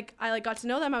confident and like I like got to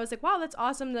know them. I was like, wow, that's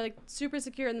awesome. They're like super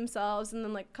secure in themselves. And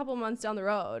then like a couple months down the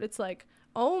road, it's like,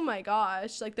 oh my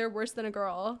gosh, like they're worse than a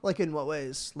girl. Like in what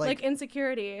ways? Like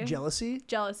insecurity. Jealousy?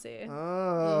 Jealousy.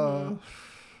 Oh.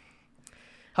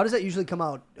 How does that usually come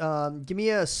out? Give me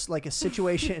a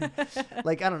situation,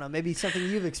 like, I don't know, maybe something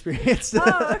you've experienced.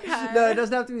 Oh, okay. No, it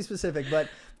doesn't have to be specific, but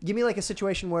give me like a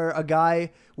situation where a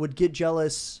guy would get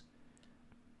jealous.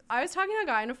 I was talking to a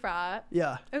guy in a frat.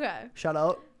 Yeah. Okay. Shout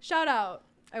out. Shout out.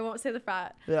 I won't say the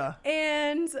frat. Yeah.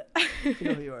 And You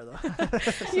know who you are, though.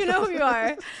 you know who you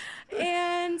are.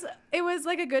 And it was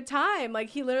like a good time. Like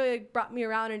he literally like, brought me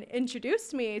around and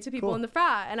introduced me to people Cool. in the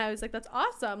frat. And I was like, that's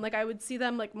awesome. Like I would see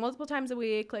them like multiple times a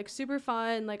week, like super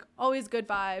fun, like always good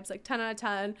vibes, like 10 out of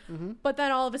 10. Mm-hmm. But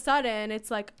then all of a sudden it's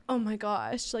like, oh my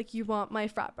gosh, like you want my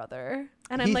frat brother.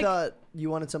 And I'm He like, thought you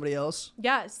wanted somebody else?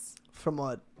 yes, From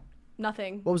what?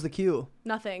 nothing, What was the cue?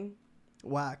 nothing.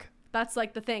 Whack. That's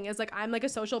like the thing is like I'm like a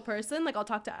social person, like I'll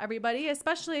talk to everybody,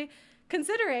 especially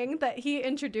considering that he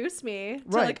introduced me to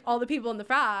Right. like all the people in the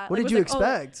frat. What Like, did was you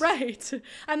like, oh, expect? right.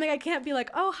 I'm like I can't be like,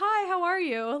 oh hi, how are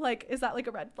you? Like is that like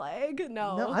a red flag?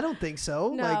 No, I don't think so.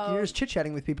 Like No. you're just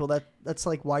chit-chatting with people. That's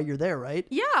like why you're there, right?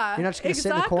 Yeah. You're not just going to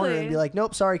sit in the corner and be like,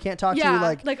 nope, sorry, can't talk to yeah,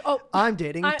 you. Like, oh I'm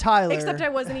dating Tyler. Except I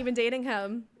wasn't even dating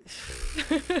him.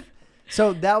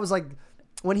 So that was like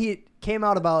when he came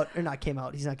out about, or not came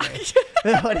out, he's not gay.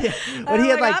 when he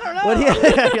had like, I don't know. when he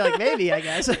had, you're like, maybe, I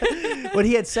guess. When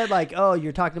he had said like, oh,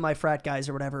 you're talking to my frat guys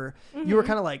or whatever, you were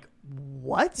kind of like,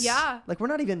 what? Yeah. Like we're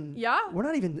not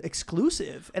even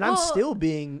exclusive. And I'm Well- still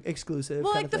being exclusive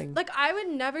Well, kind like of thing. like I would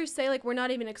never say like we're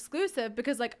not even exclusive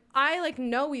because like I like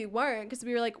know we weren't because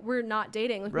we were like we're not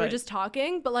dating, like we Right. were just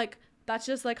talking, but like that's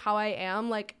just like how I am.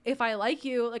 Like if I like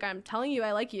you, like I'm telling you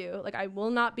I like you, like I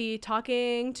will not be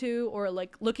talking to or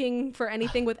like looking for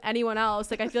anything with anyone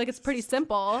else. Like I feel like it's pretty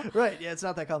simple. Right. Yeah, it's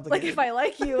not that Like complicated. if I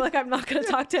like you, like I'm not gonna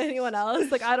talk to anyone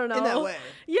else. Like I don't know. In that way.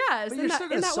 Yes, But in you're that, still in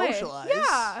gonna that way. socialize.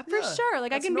 Yeah, for Yeah, sure.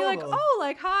 Like I that's can be like, normal. oh,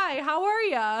 like hi, how are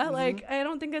ya? Like I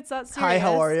don't think it's that serious. Hi,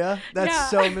 how are you? That's Yeah.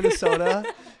 so Minnesota.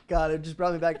 God, it just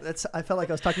brought me back. I felt like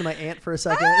I was talking to my aunt for a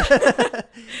second.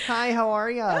 Hi, how are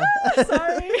you?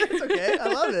 Sorry. It's okay. I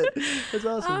love it. It's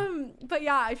awesome. But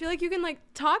yeah, I feel like you can like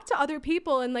talk to other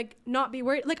people and like not be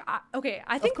worried. Like,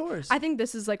 I think, course. I think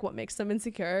this is like what makes them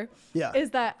insecure. Yeah. Is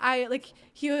that I like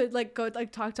he would like go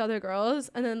like talk to other girls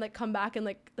and then like come back and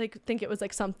like think it was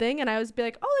like something, and I was be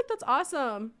like, oh, like that's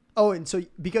awesome. Oh, and so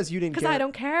because you didn't Because care. I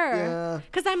don't care. Yeah.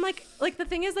 Because I'm like the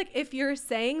thing is like if you're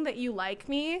saying that you like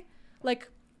me, like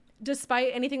despite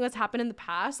anything that's happened in the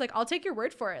past, like I'll take your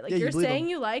word for it. Like Yeah, you you're believe saying 'em.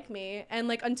 you like me, and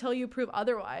like until you prove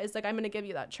otherwise, like I'm gonna give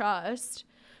you that trust.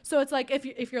 So it's like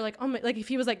if you're like, oh my, like if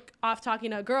he was like off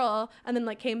talking to a girl and then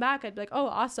like came back, I'd be like, oh,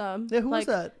 awesome. Yeah, who was like,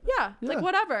 that? Yeah, Yeah. like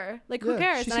whatever. Like who Yeah,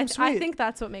 cares? she And seems I sweet. think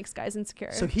that's what makes guys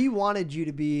insecure. So he wanted you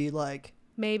to be like,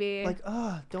 maybe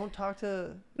don't talk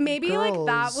to maybe like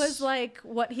that girls. was like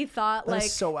what he thought That is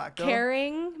like so whack, though.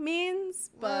 caring means,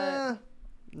 but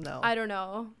no. I don't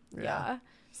know. Yeah. Yeah.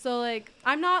 So like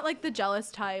I'm not like the jealous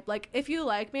type. Like if you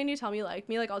like me and you tell me you like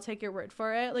me, like I'll take your word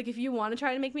for it. Like if you want to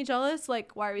try to make me jealous,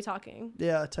 like why are we talking?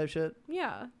 Yeah, type shit.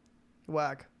 Yeah.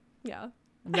 Whack. Yeah.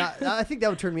 I think that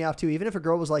would turn me off too. Even if a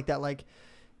girl was like that, like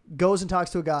goes and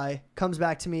talks to a guy, comes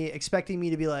back to me expecting me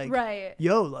to be like, Right.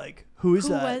 yo, like who is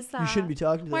Who that? was You shouldn't be that?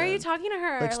 talking to Why them. are you talking to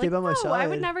her? Like, stay by my no, I side.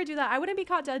 would never do that. I wouldn't be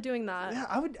caught dead doing that.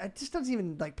 Yeah, it just doesn't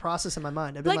even like process in my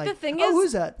mind. I've been Like, like, the thing oh, is-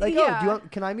 who's that? Like, yeah.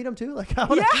 can I meet him too? Like, I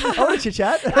want Yeah. to chit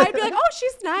chat. I'd be like, oh,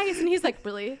 she's nice. And he's like,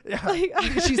 really? Yeah, Like,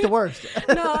 she's the worst.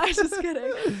 no, I'm just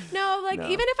kidding. No, like No.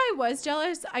 even if I was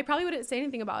jealous, I probably wouldn't say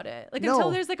anything about it. Like No.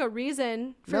 until there's like a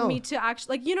reason for No. me to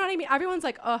actually, like, you know what I mean? Everyone's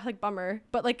like, oh, like bummer.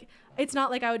 But like, it's not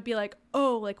like I would be like,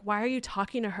 oh, like, why are you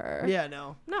talking to her? Yeah,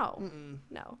 no. No,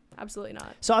 no, absolutely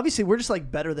not. So obviously we're just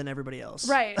like better than everybody else.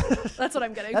 Right. That's what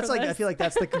I'm getting. That's from like, this. I feel like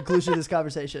that's the conclusion of this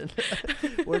conversation.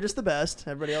 We're just the best.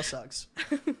 Everybody else sucks.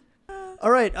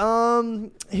 All right.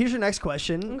 Here's your next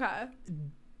question. Okay.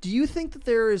 Do you think that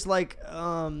there is like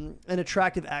an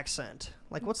attractive accent?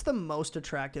 Like, what's the most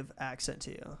attractive accent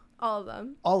to you? All of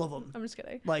them. All of them. I'm just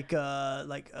kidding. Like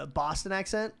a Boston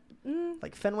accent,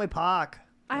 like Fenway Park.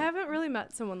 I haven't really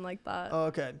met someone like that. Oh,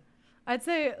 okay. I'd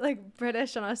say like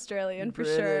British and Australian for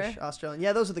British, sure. Australian.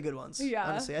 Yeah, those are the good ones. Yeah.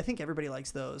 Honestly, I think everybody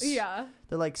likes those. Yeah.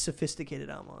 They're like sophisticated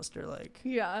almost. They're like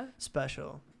Yeah.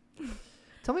 special.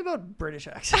 Tell me about British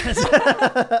accents.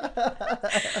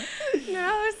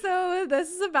 No, so this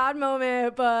is a bad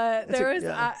moment, but It's there a- was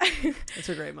yeah. It's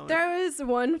a great moment. there was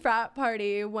one frat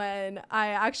party when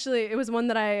it was one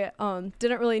that I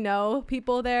didn't really know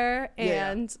people there,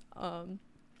 Yeah. and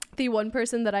the one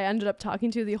person that I ended up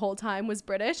talking to the whole time was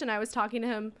British, and I was talking to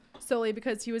him solely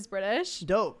because he was British,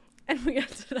 Dope. and we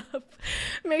ended up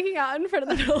making out in front of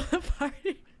the middle of the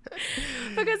party.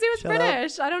 Because he was Shut up.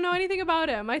 British. I don't know anything about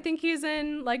him. I think he's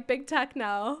in like big tech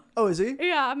now. Oh, is he?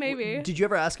 Yeah, maybe. Did you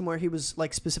ever ask him where he was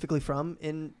like specifically from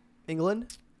in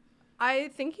England? I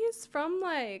think he's from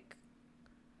like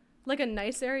a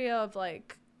nice area of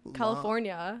like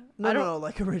California. No,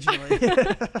 like originally.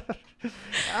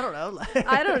 I don't know.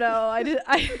 I don't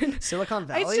know. Silicon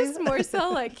Valley? It's just more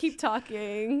so like keep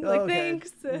talking. Like Okay.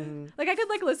 thanks. Like I could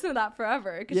like listen to that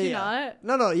forever. Could you not?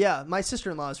 No, yeah. My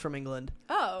sister-in-law is from England.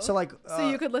 Oh. So like So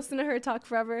you could listen to her talk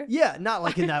forever? yeah, not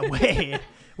like in that way.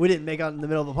 We didn't make out in the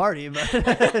middle of a party,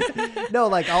 but no,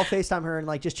 like I'll FaceTime her and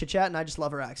like just chit chat, and I just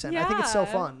love her accent. I think it's so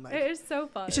fun. Like, it is so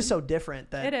fun. it's just so different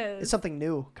that It is. it's something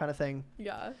new kind of thing.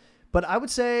 Yeah. But I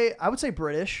would say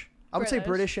British. I would say British.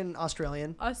 British and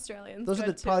Australian. Australians. Those are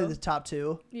good probably too. the top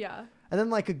two. Yeah. And then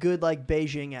like a good like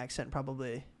Beijing accent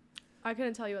probably. I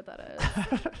couldn't tell you what that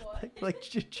is. Like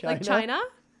China. Like China?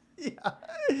 Yeah.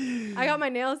 I got my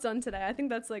nails done today. I think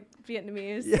that's like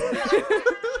Vietnamese.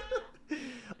 Yeah.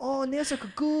 Oh, nails look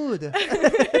good.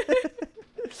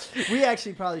 We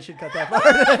actually probably should cut that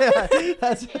part.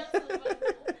 That's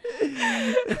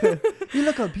you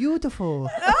look beautiful.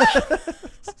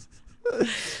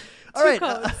 All right.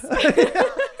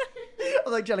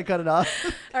 I'm like trying to cut it off.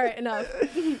 All right, enough.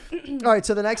 All right,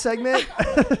 so the next segment.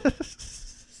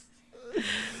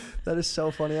 That is so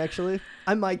funny, actually.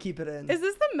 I might keep it in. Is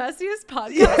this the messiest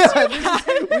podcast?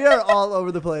 Yeah, we are all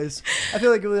over the place. I feel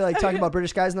like we're like talking about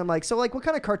British guys, and I'm like, so like, what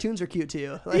kind of cartoons are cute to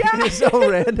you? Like, Yeah. it's so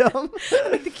random.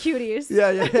 Like the cuties.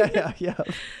 Yeah.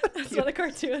 That's not a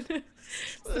cartoon.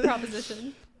 It's the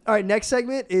proposition. All right, next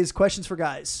segment is questions for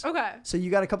guys. Okay. So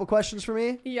you got a couple questions for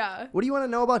me? Yeah. What do you want to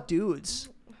know about dudes?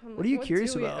 What are you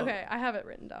curious about? Okay, I have it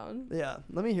written down. Yeah,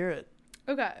 let me hear it.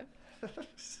 Okay.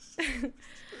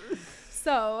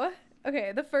 So,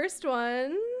 okay, the first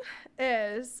one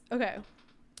is, okay.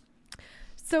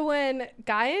 So when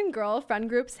guy and girl friend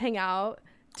groups hang out,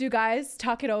 do guys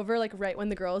talk it over like right when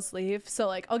the girls leave? So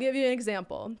like, I'll give you an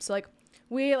example. So like,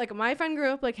 we like my friend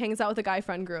group like hangs out with a guy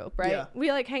friend group, right? Yeah.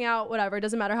 We like hang out, whatever,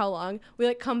 doesn't matter how long. We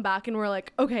like come back and we're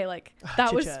like, okay, like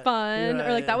that was Chit-chat. fun, Right,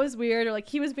 or like yeah. that was weird, or like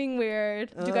he was being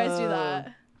weird. Do you guys do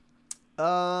that?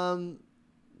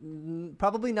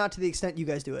 Probably not to the extent you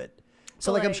guys do it.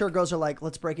 So But, like I'm like- sure girls are like,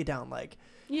 let's break it down. Like,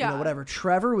 you Yeah. know, whatever.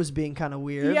 Trevor was being kind of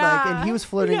weird. Yeah. Like, and he was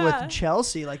flirting Yeah. with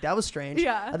Chelsea. Like, that was strange.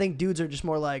 Yeah. I think dudes are just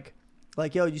more like,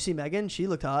 yo, you see Megan? She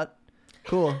looked hot.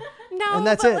 Cool. No, And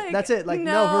that's but, it. like, That's it. Like,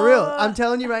 no, for real. no. I'm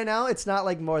telling you right now, it's not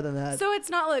like more than that. So it's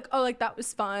not like, oh, like that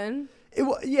was fun.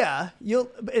 Yeah. And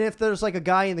if there's like a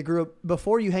guy in the group,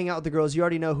 before you hang out with the girls, you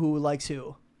already know who likes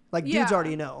who. Like, dudes Yeah.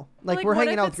 already know. Like, Like, we're what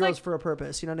hanging if out with it's, girls like- for a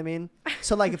purpose. You know what I mean?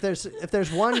 So like, if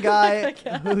there's one guy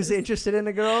who's interested in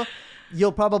a girl,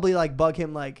 you'll probably like bug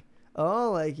him like,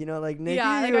 oh, like, you know, like Nickie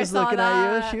Yeah, like, I was saw looking at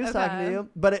you. that. She was talking to Okay. you.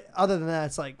 But other than that,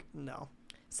 it's like, no.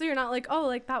 So you're not like, oh,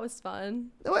 like that was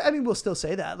fun. I mean, we'll still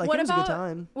say that. Like, What it was about a good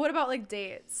time. What about like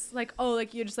dates? Like, oh,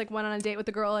 like you just like went on a date with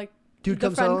the girl, like Dude the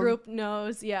comes friend home. group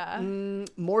knows, yeah.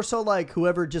 More so like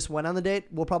whoever just went on the date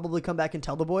will probably come back and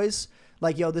tell the boys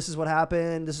like, yo, this is what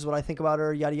happened, this is what I think about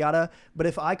her, yada yada. But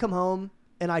if I come home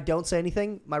and I don't say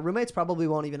anything, my roommates probably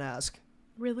won't even ask.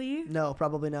 Really? No,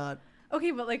 probably not.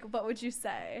 Okay, but like, what would you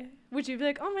say? Would you be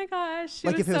like, oh my gosh, she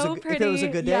Like, was if it was so if it pretty? was a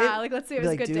good date, Yeah, like let's say it Be was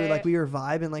like, a good dude, date. like we were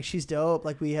vibing, like she's dope,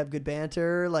 like we have good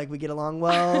banter, like we get along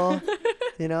well.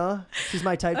 You know, she's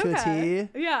my type to a Okay.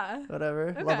 T. Yeah. Whatever,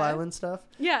 Okay. Love Island stuff.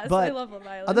 Yes, But I love Love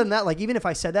Island. Other than that, like even if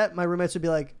I said that, my roommates would be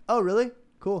like, oh really?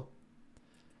 Cool.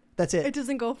 That's it. it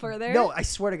doesn't go further. No, I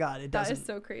swear to God, it That doesn't. is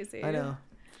so crazy. I know.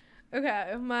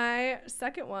 Okay, my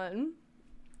second one.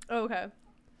 Oh, okay.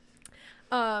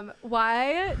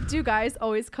 Why do guys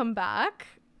always come back,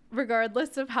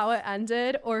 regardless of how it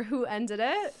ended or who ended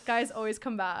it? Guys always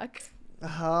come back.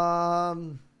 I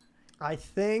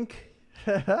think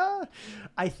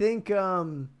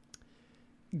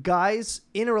guys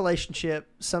in a relationship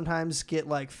sometimes get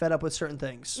like fed up with certain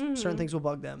things. Certain things will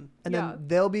bug them, and then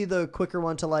they'll be the quicker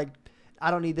one to like, I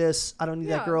don't need this, I don't need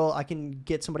that girl, I can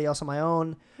get somebody else on my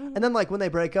own. And then like when they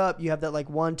break up, you have that like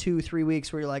 1, 2, 3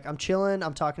 weeks where you're like, I'm chilling,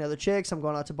 I'm talking to other chicks, I'm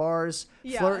going out to bars,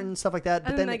 flirting, stuff like that.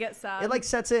 But and then they get sad. It like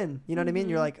sets in, you know what I mean?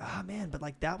 You're like, oh man, but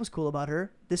like that was cool about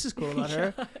her, this is cool about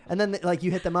her. And then like you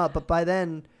hit them up, but by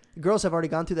then girls have already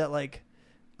gone through that like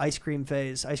ice cream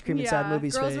phase, ice cream and sad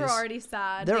movies girls phase. Were already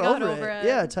sad. They're they got over it.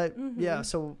 it. Yeah,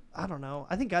 so I don't know.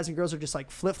 I think guys and girls are just like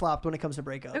flip-flopped when it comes to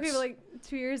breakups. Okay, but like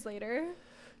 2 years later.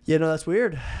 Yeah, no, that's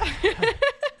weird.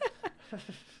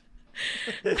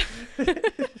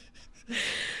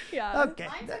 Yeah. Okay.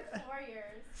 Mine took 4 years.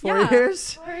 4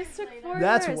 years? Ours took 4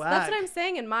 That's years. whack. That's what I'm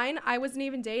saying. In mine, I wasn't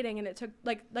even dating, and it took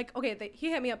he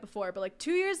hit me up before, but like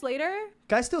 2 years later.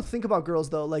 Guys still think about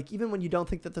girls though, like even when you don't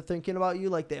think that they're thinking about you,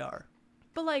 like they are.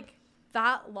 But like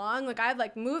that long, like I've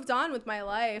like moved on with my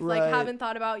life, Right. like haven't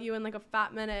thought about you in like a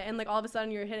fat minute, and like all of a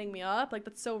sudden you're hitting me up, like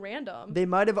that's so random. They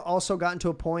might have also gotten to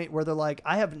a point where they're like,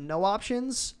 I have no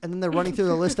options, and then they're running through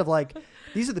the list of like,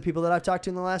 these are the people that I've talked to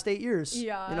in the last 8 years.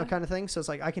 Yeah. You know, kind of thing. So it's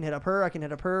like I can hit up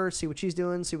her, see what she's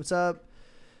doing, see what's up.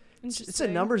 It's a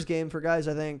numbers game for guys,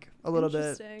 I think, a little bit.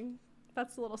 Interesting.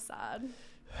 That's a little sad.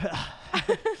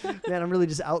 Man, I'm really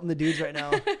just outing the dudes right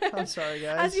now. I'm sorry,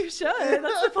 guys. As you should.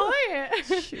 That's the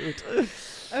point. Shoot.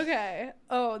 Okay.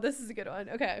 Oh, this is a good one.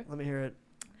 Okay. Let me hear it.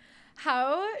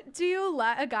 How do you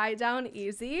let a guy down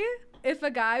easy? If a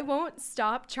guy won't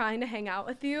stop trying to hang out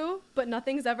with you, but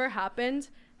nothing's ever happened,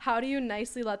 how do you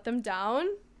nicely let them down?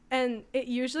 And it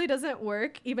usually doesn't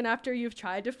work even after you've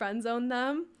tried to friend zone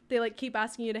them. They like keep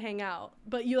asking you to hang out,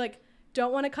 but you like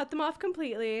don't want to cut them off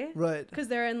completely. Right. Because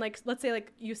they're in like, let's say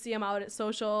like you see them out at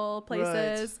social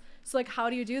places. Right. So like, how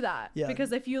do you do that? Yeah.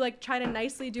 Because if you like try to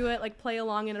nicely do it, like play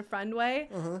along in a friend way,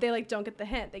 they like don't get the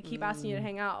hint. They keep asking you to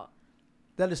hang out.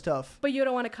 That is tough. But you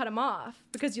don't want to cut them off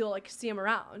because you'll like see them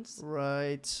around.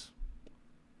 Right.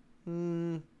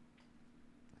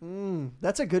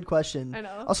 That's a good question. I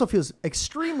know. Also feels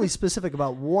extremely specific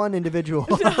about one individual.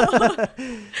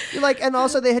 You're like, and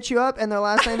also they hit you up and their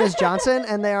last name is Johnson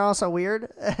and they are also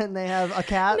weird and they have a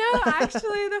cat. No,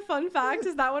 actually, the fun fact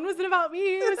is that one wasn't about me.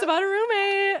 It was about a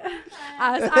roommate.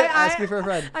 Asking for a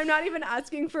friend. I'm not even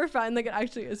asking for a friend. Like, it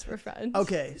actually is for friends.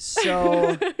 Okay,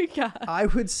 so Yeah. I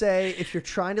would say if you're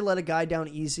trying to let a guy down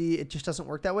easy, it just doesn't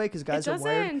work that way because guys It are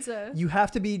wired. doesn't. You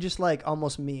have to be just like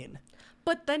almost mean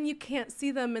But then you can't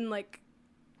see them in like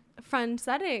friend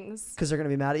settings. because they're going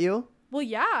to be mad at you. Well,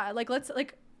 yeah. Like, let's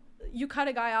like you cut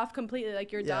a guy off completely.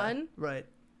 Like, you're done. Right.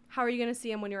 How are you going to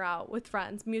see him when you're out with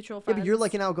friends, mutual Yeah, friends? but you're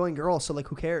like an outgoing girl, so like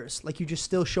who cares? Like you just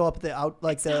still show up at the out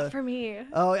like it's the. not for me.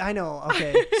 Oh, I know.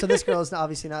 Okay, so this girl is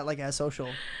obviously not like as social.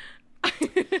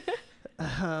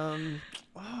 I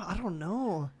don't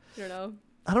know. You know.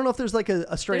 I don't know if there's like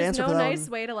a straight There's answer no for that. nice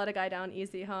way to let a guy down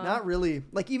easy, huh? Not really.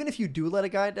 Like even if you do let a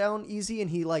guy down easy and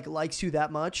he like likes you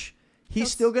that much, he's He'll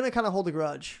still gonna kind of hold a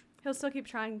grudge. He'll still keep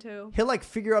trying to. He'll like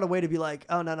figure out a way to be like,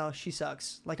 oh no, she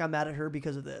sucks. Like I'm mad at her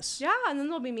because of this. Yeah, and then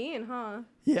they'll be mean, huh?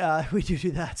 Yeah, we do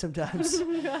that sometimes.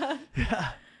 Yeah.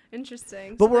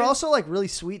 Interesting. But So we're there's- also like really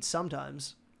sweet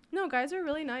sometimes. No, guys are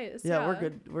really nice. Yeah, we're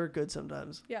good. We're good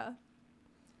sometimes. Yeah.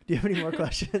 Do you have any more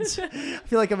questions? I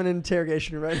feel like I'm in an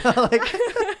interrogation room right now. Like,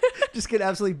 just get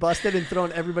absolutely busted and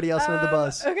throwing everybody else under the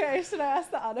bus. Okay, should I ask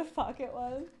the out of pocket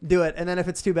one? Do it, and then if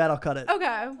it's too bad, I'll cut it.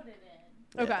 Okay. Put it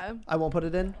in. Okay. I won't put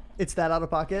it in. It's that out of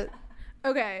pocket.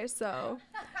 Okay, so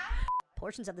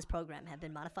Portions of this program have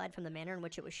been modified from the manner in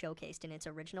which it was showcased in its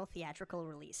original theatrical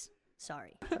release.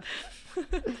 Sorry.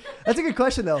 That's a good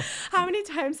question, though. how many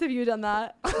times have you done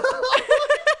that?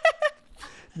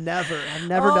 Never. I've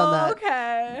never done that.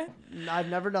 Okay. I've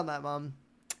never done that, Mom.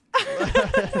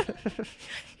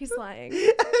 He's lying.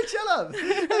 Shut up.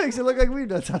 That makes it look like we've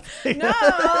done something.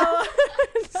 No.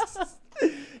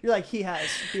 You're like, he has.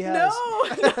 He has. No.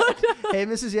 Hey,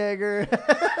 Mrs. Yeager.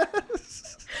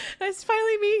 Nice to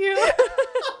finally meet you.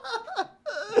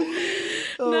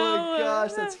 Oh No. my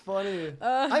gosh, that's funny.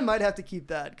 I might have to keep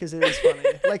that because it is funny.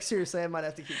 Like, seriously, I might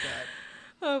have to keep that.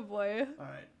 Oh boy. All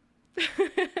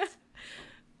right.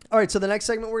 All right, so the next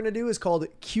segment we're going to do is called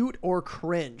Cute or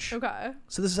Cringe. Okay.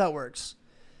 So this is how it works.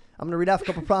 I'm going to read off a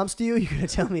couple prompts to you. You're going to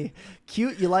tell me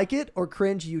cute, you like it, or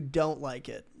cringe, you don't like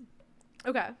it.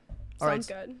 Okay. All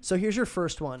Sounds right. good. So here's your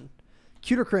first one.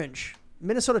 Cute or cringe?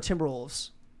 Minnesota Timberwolves.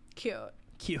 Cute.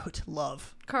 Cute.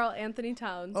 Love. Carl Anthony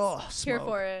Towns. Oh, Here smoke.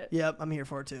 for it. Yep, I'm here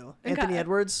for it too. Okay. Anthony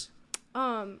Edwards.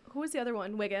 Who was the other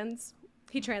one? Wiggins.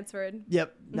 He transferred.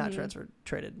 Yep, not transferred.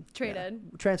 Traded. Traded.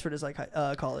 Yeah. Transferred is like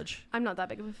college. I'm not that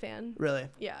big of a fan. Really?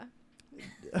 Yeah.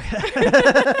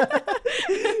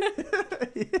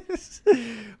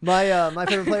 My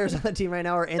favorite players on the team right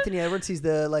now are Anthony Edwards. He's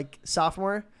the like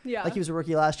sophomore. Yeah. Like he was a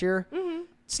rookie last year. Mm-hmm.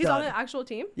 He's Stud. on an actual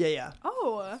team? Yeah.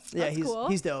 Oh, Yeah, that's he's cool.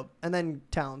 he's dope. And then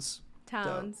Towns.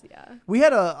 Towns, yeah. We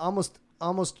had a almost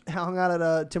hung out at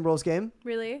a Timberwolves game.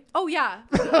 Really? Oh, yeah.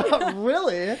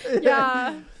 Really?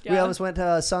 Yeah. We almost went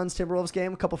to a Suns Timberwolves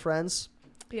game. A couple friends.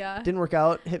 Yeah. Didn't work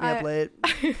out. Hit me up late.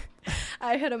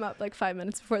 I hit him up like 5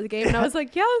 minutes before the game, and I was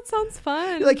like, "Yeah, that sounds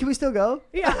fun." You're like, can we still go?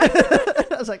 Yeah.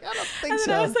 I was like, I don't think And so.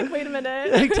 then I was like, "Wait a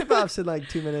minute." Like, tip offs in like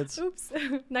 2 minutes. Oops.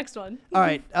 Next one. All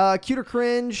right. Cute or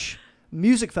cringe?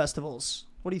 Music festivals.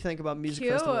 What do you think about music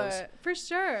festivals? Cute. For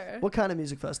sure. What kind of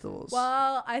music festivals?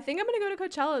 Well, I think I'm gonna go to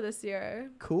Coachella this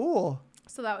year, Cool.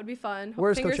 so that would be fun.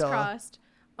 Where's Fingers Coachella? crossed.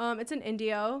 It's in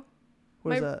Indio.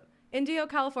 Where's My- that? Indio,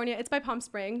 California. It's by Palm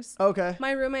Springs. Okay.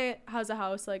 My roommate has a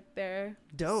house like there.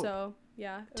 Dope. So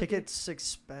yeah. it would be- Tickets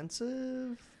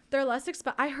expensive? They're less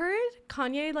expensive. I heard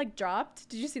Kanye like dropped.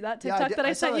 Did you see that Yeah, TikTok that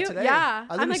I sent saw you? today. Yeah.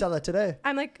 I literally I'm saw that today.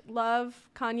 like love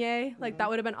Kanye. Like that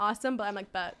would have been awesome, but I'm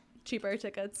like bet cheaper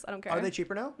tickets. I don't care. Are they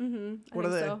cheaper now? Mm-hmm. What are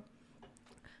they? So.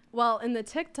 Well, in the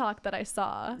TikTok that I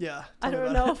saw, Yeah. I tell me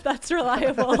don't about know if that's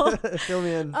reliable. it. Fill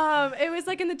me in. It was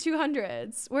like in the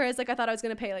 200s, whereas like I thought I was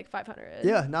gonna pay like 500.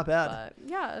 Yeah, not bad. But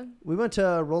yeah. We went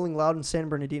to Rolling Loud in San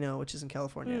Bernardino, which is in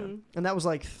California, Mm. and that was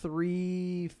like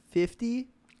 $350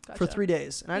 for Gotcha. 3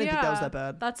 days, and I didn't think that was Yeah, that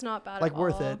bad. That's not bad. Like at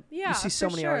worth all. it. Yeah. You see so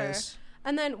for many sure. artists.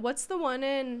 And then what's the one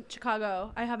in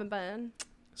Chicago? I haven't been.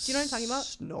 Do you know what I'm talking about?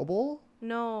 Snowball?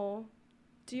 No.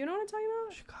 Do you know what I'm talking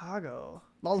about? Chicago.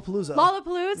 Lollapalooza.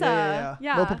 Lollapalooza.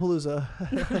 Yeah.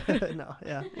 Lollapalooza. No,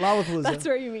 yeah. Lollapalooza. That's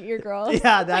where you meet your girls.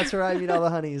 Yeah, that's where I meet all the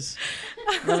honeys.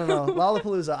 No.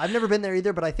 Lollapalooza. I've never been there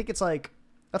either, but I think it's like,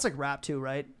 that's like rap too,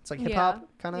 right? It's like hip hop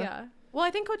kind of. Yeah. Well,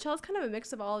 I think Coachella's kind of a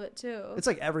mix of all of it too. It's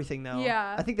like everything though.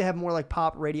 Yeah. I think they have more like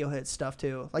pop radio hit stuff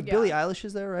too. Like Yeah. Billie Eilish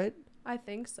is there, right? I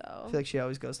think so. I feel like she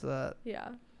always goes to that. Yeah.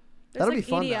 There's That'll like be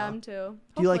fun, EDM too.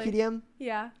 Do you like Hopefully. EDM?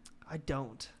 Yeah. I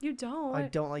don't. You don't. I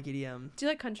don't like EDM. Do you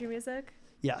like country music?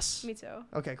 Yes. Me too.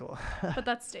 Okay, cool. But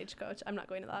that's Stagecoach. I'm not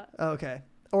going to that. Okay.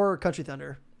 Or Country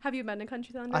Thunder. Have you been to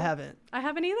Country Thunder? I haven't. I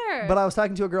haven't either. But I was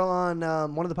talking to a girl on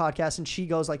one of the podcasts, and she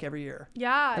goes like every year.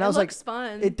 yeah, and it I was like, looks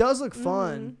fun. It does look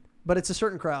fun, but it's a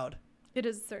certain crowd. It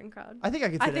is a certain crowd. I think I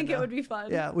could fit I think in, it though. would be fun.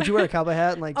 Yeah. Would you wear a cowboy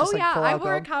hat and like just Oh like yeah, full I out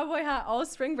wore a go? cowboy hat all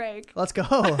spring break. Let's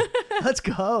go. Let's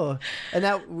go. And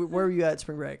that, where were you at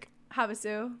spring break?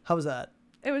 Havasu. How was that?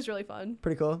 It was really fun.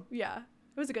 Pretty cool. Yeah,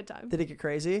 it was a good time. Did it get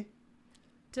crazy?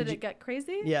 Did you- it get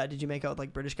crazy? Yeah. Did you make out with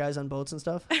like British guys on boats and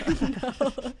stuff?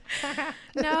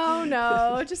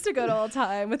 No, just a good old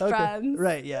time with friends.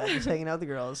 Right. Yeah. Just hanging out with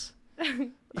the girls.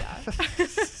 Yeah.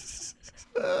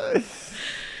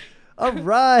 All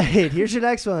right. Here's your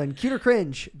next one. Cute or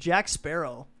cringe? Jack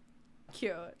Sparrow.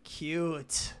 Cute.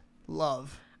 Cute.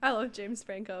 Love. I love James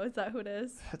Franco. Is that who it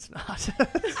is? That's not.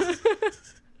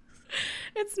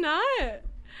 It's not.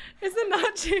 Is it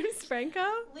not James Franco?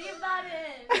 Leave that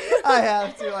in. I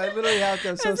have to. I literally have to.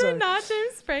 I'm so Is sorry. it not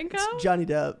James Franco? It's Johnny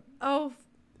Depp. Oh,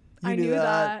 You I knew knew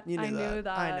that. You knew I that. knew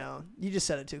that. I know. You just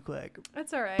said it too quick.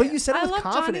 that's all right. But you said it I with love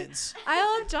confidence.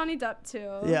 I love Johnny Depp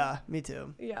too. Yeah, me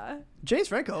too. Yeah. James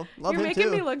Franco. Love You're him making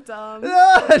too. me look dumb.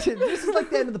 This is like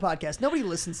the end of the podcast. Nobody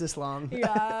listens this long.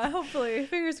 Yeah, hopefully.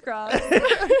 Fingers crossed.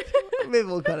 Maybe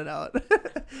we'll cut it out.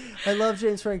 I love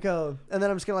James Franco. And then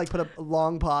I'm just going to like put a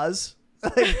long pause.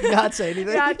 Like not say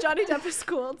anything. Yeah, Johnny Depp is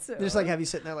cool too. Just like have you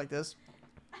sitting there like this.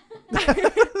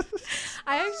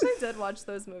 I actually did watch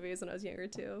those movies when I was younger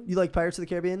too. You like Pirates of the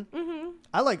Caribbean? Mm-hmm.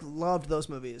 I like loved those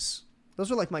movies. Those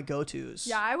were like my go-tos.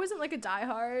 Yeah, I wasn't like a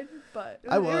diehard, but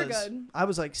I they were was. good. I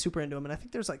was like super into them, and I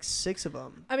think there's like 6 of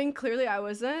them. I mean, clearly I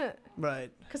wasn't Right.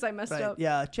 because I messed Right. up.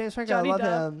 Yeah. James Franco. Johnny I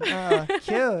love him.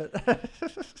 Cute.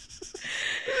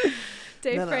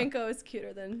 Dave No. Franco is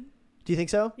cuter than Do you think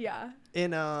so? yeah.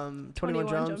 In 21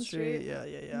 Jump Street. Street. Yeah.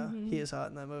 Mhm. He is hot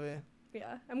in that movie.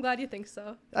 Yeah, I'm glad you think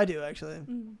so. I do actually.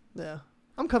 Mhm. Yeah.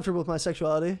 I'm comfortable with my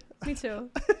sexuality. Me too.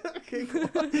 Okay, cool.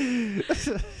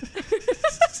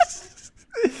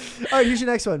 All right, here's your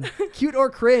next one. Cute or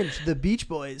cringe? The Beach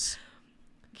Boys.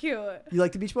 Cute. You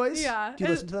like the Beach Boys? Yeah. Do you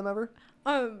listen to them ever?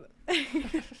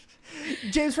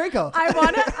 James Franco.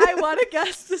 I wanna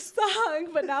guess the song,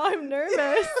 but now I'm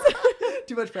nervous.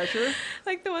 Too much pressure?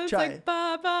 Like the one that's Try. like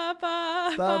ba ba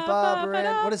ba Ba, ba,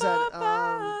 Brand. What is that?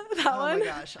 that Oh one. my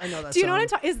gosh, I know that Do you know song. what I'm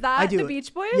talking? Is that I do. the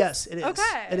Beach Boys? Yes, it is.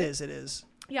 Okay. It is.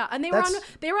 Yeah, and they That's-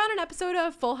 were on an episode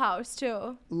of Full House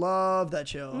too. Love that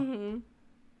show. Mm-hmm.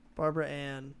 Barbara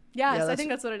Ann. Yes, Yeah, I think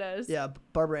that's what it is. Yeah,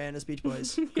 Barbara Ann is Beach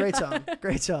Boys. Great song.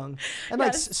 Great song. And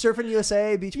Yes. like Surfing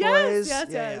USA, Beach Boys. Yes,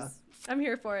 Yeah. yes. I'm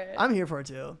here for it. I'm here for it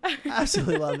too.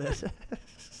 Absolutely love it.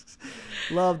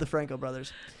 Love the Franco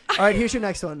brothers. All right, here's your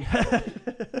next one.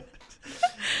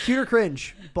 Cute or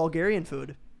cringe? Bulgarian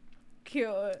food. Cute.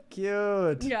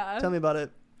 Cute. Yeah. Tell me about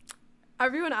it.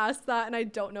 Everyone asks that, and I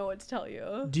don't know what to tell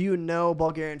you. Do you know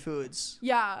Bulgarian foods?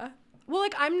 Yeah. Well,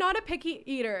 like, I'm not a picky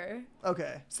eater.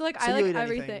 Okay. So, like, So I you like eat anything.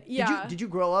 everything. Yeah. Did you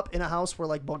grow up in a house where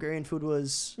like Bulgarian food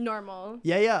was? Normal.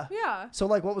 Yeah. Yeah. So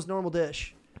like, what was normal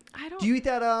dish? I don't. Do you eat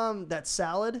that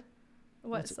salad?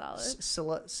 What salad?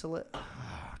 Salad.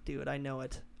 Dude, I know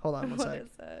it. Hold on one What sec. is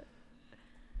it?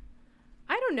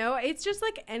 I don't know. It's just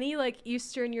like any like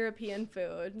Eastern European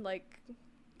food, like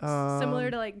similar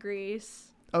to like Greece.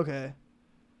 Okay.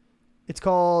 It's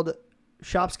called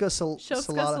Shopska Shopska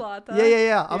Salata. Salata.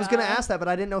 Yeah. I was gonna Yeah. ask that, but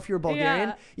I didn't know if you were Bulgarian.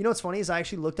 Yeah. You know what's funny is I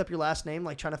actually looked up your last name,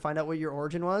 like trying to find out what your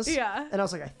origin was. Yeah. And I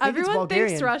was like, I think Everyone it's Bulgarian.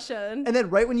 thinks Russian. And then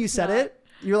right when you said Not. it,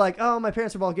 you're like, oh, my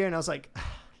parents are Bulgarian. I was like,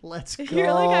 let's go.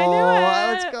 You're like, I knew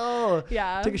it. Let's go.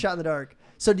 Yeah. Took a shot in the dark.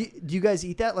 So do you guys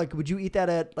eat that? Like, would you eat that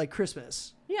at like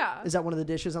Christmas? Yeah. Is that one of the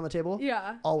dishes on the table?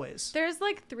 Yeah. Always. There's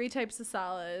like 3 types of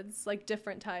salads, like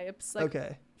different types, like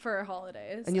Okay. for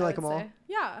holidays. And you I like would 'em all? say.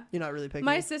 Yeah. You're not really picky.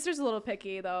 My sister's a little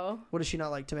picky though. What does she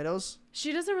not like? Tomatoes?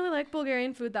 She doesn't really like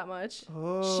Bulgarian food that much.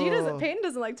 Oh. She doesn't. Peyton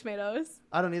doesn't like tomatoes.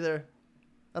 I don't either.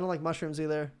 I don't like mushrooms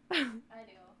either. I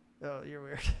do. Oh, you're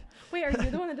weird. Wait, are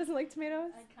you the one that doesn't like tomatoes?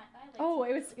 I like Oh,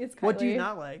 it's Kylie. What do you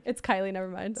not like? It's Kylie. Never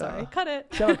mind. Sorry. Cut it.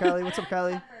 Shout out Kylie. What's up,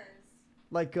 Kylie? peppers.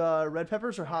 Like red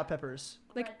peppers or hot peppers?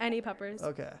 Like Red any peppers.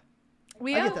 peppers. Okay.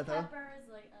 We I have. get that though. Peppers,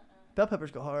 like Bell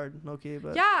peppers go hard, okay,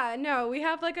 but Yeah, no, we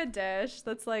have like a dish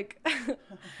that's like,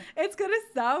 it's gonna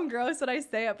sound gross when I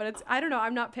say it, but it's, I don't know,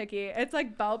 I'm not picky. It's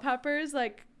like bell peppers,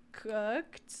 like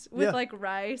cooked with Yeah. like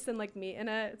rice and like meat in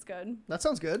it. It's good. that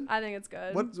sounds good. I think it's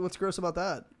good. What's gross about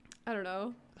that? I don't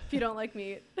know. If you don't like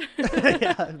meat.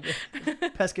 Yeah,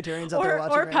 pescatarians out there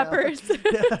watching or right now. peppers.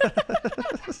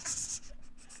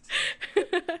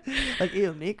 Like,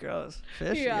 ew, meat gross.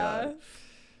 Fish, Yeah.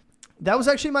 That was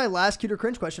actually my last cute or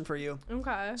cringe question for you.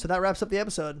 Okay. So that wraps up the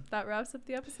episode. That wraps up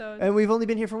the episode. And we've only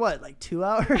been here for what, like 2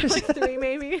 hours? Like 3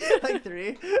 maybe. Like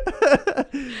 3.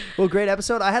 Well, great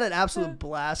episode. I had an absolute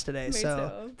blast today. Me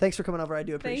so too. thanks for coming over. I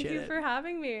do Thank appreciate you it. for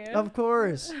having me. Of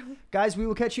course. Guys, we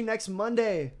will catch you next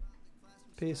Monday.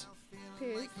 Peace.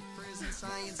 Peace.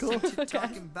 Cool. Okay.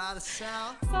 Talking about the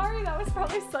South. Sorry, that was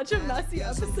probably such a messy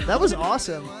episode. That was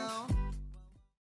awesome. Well,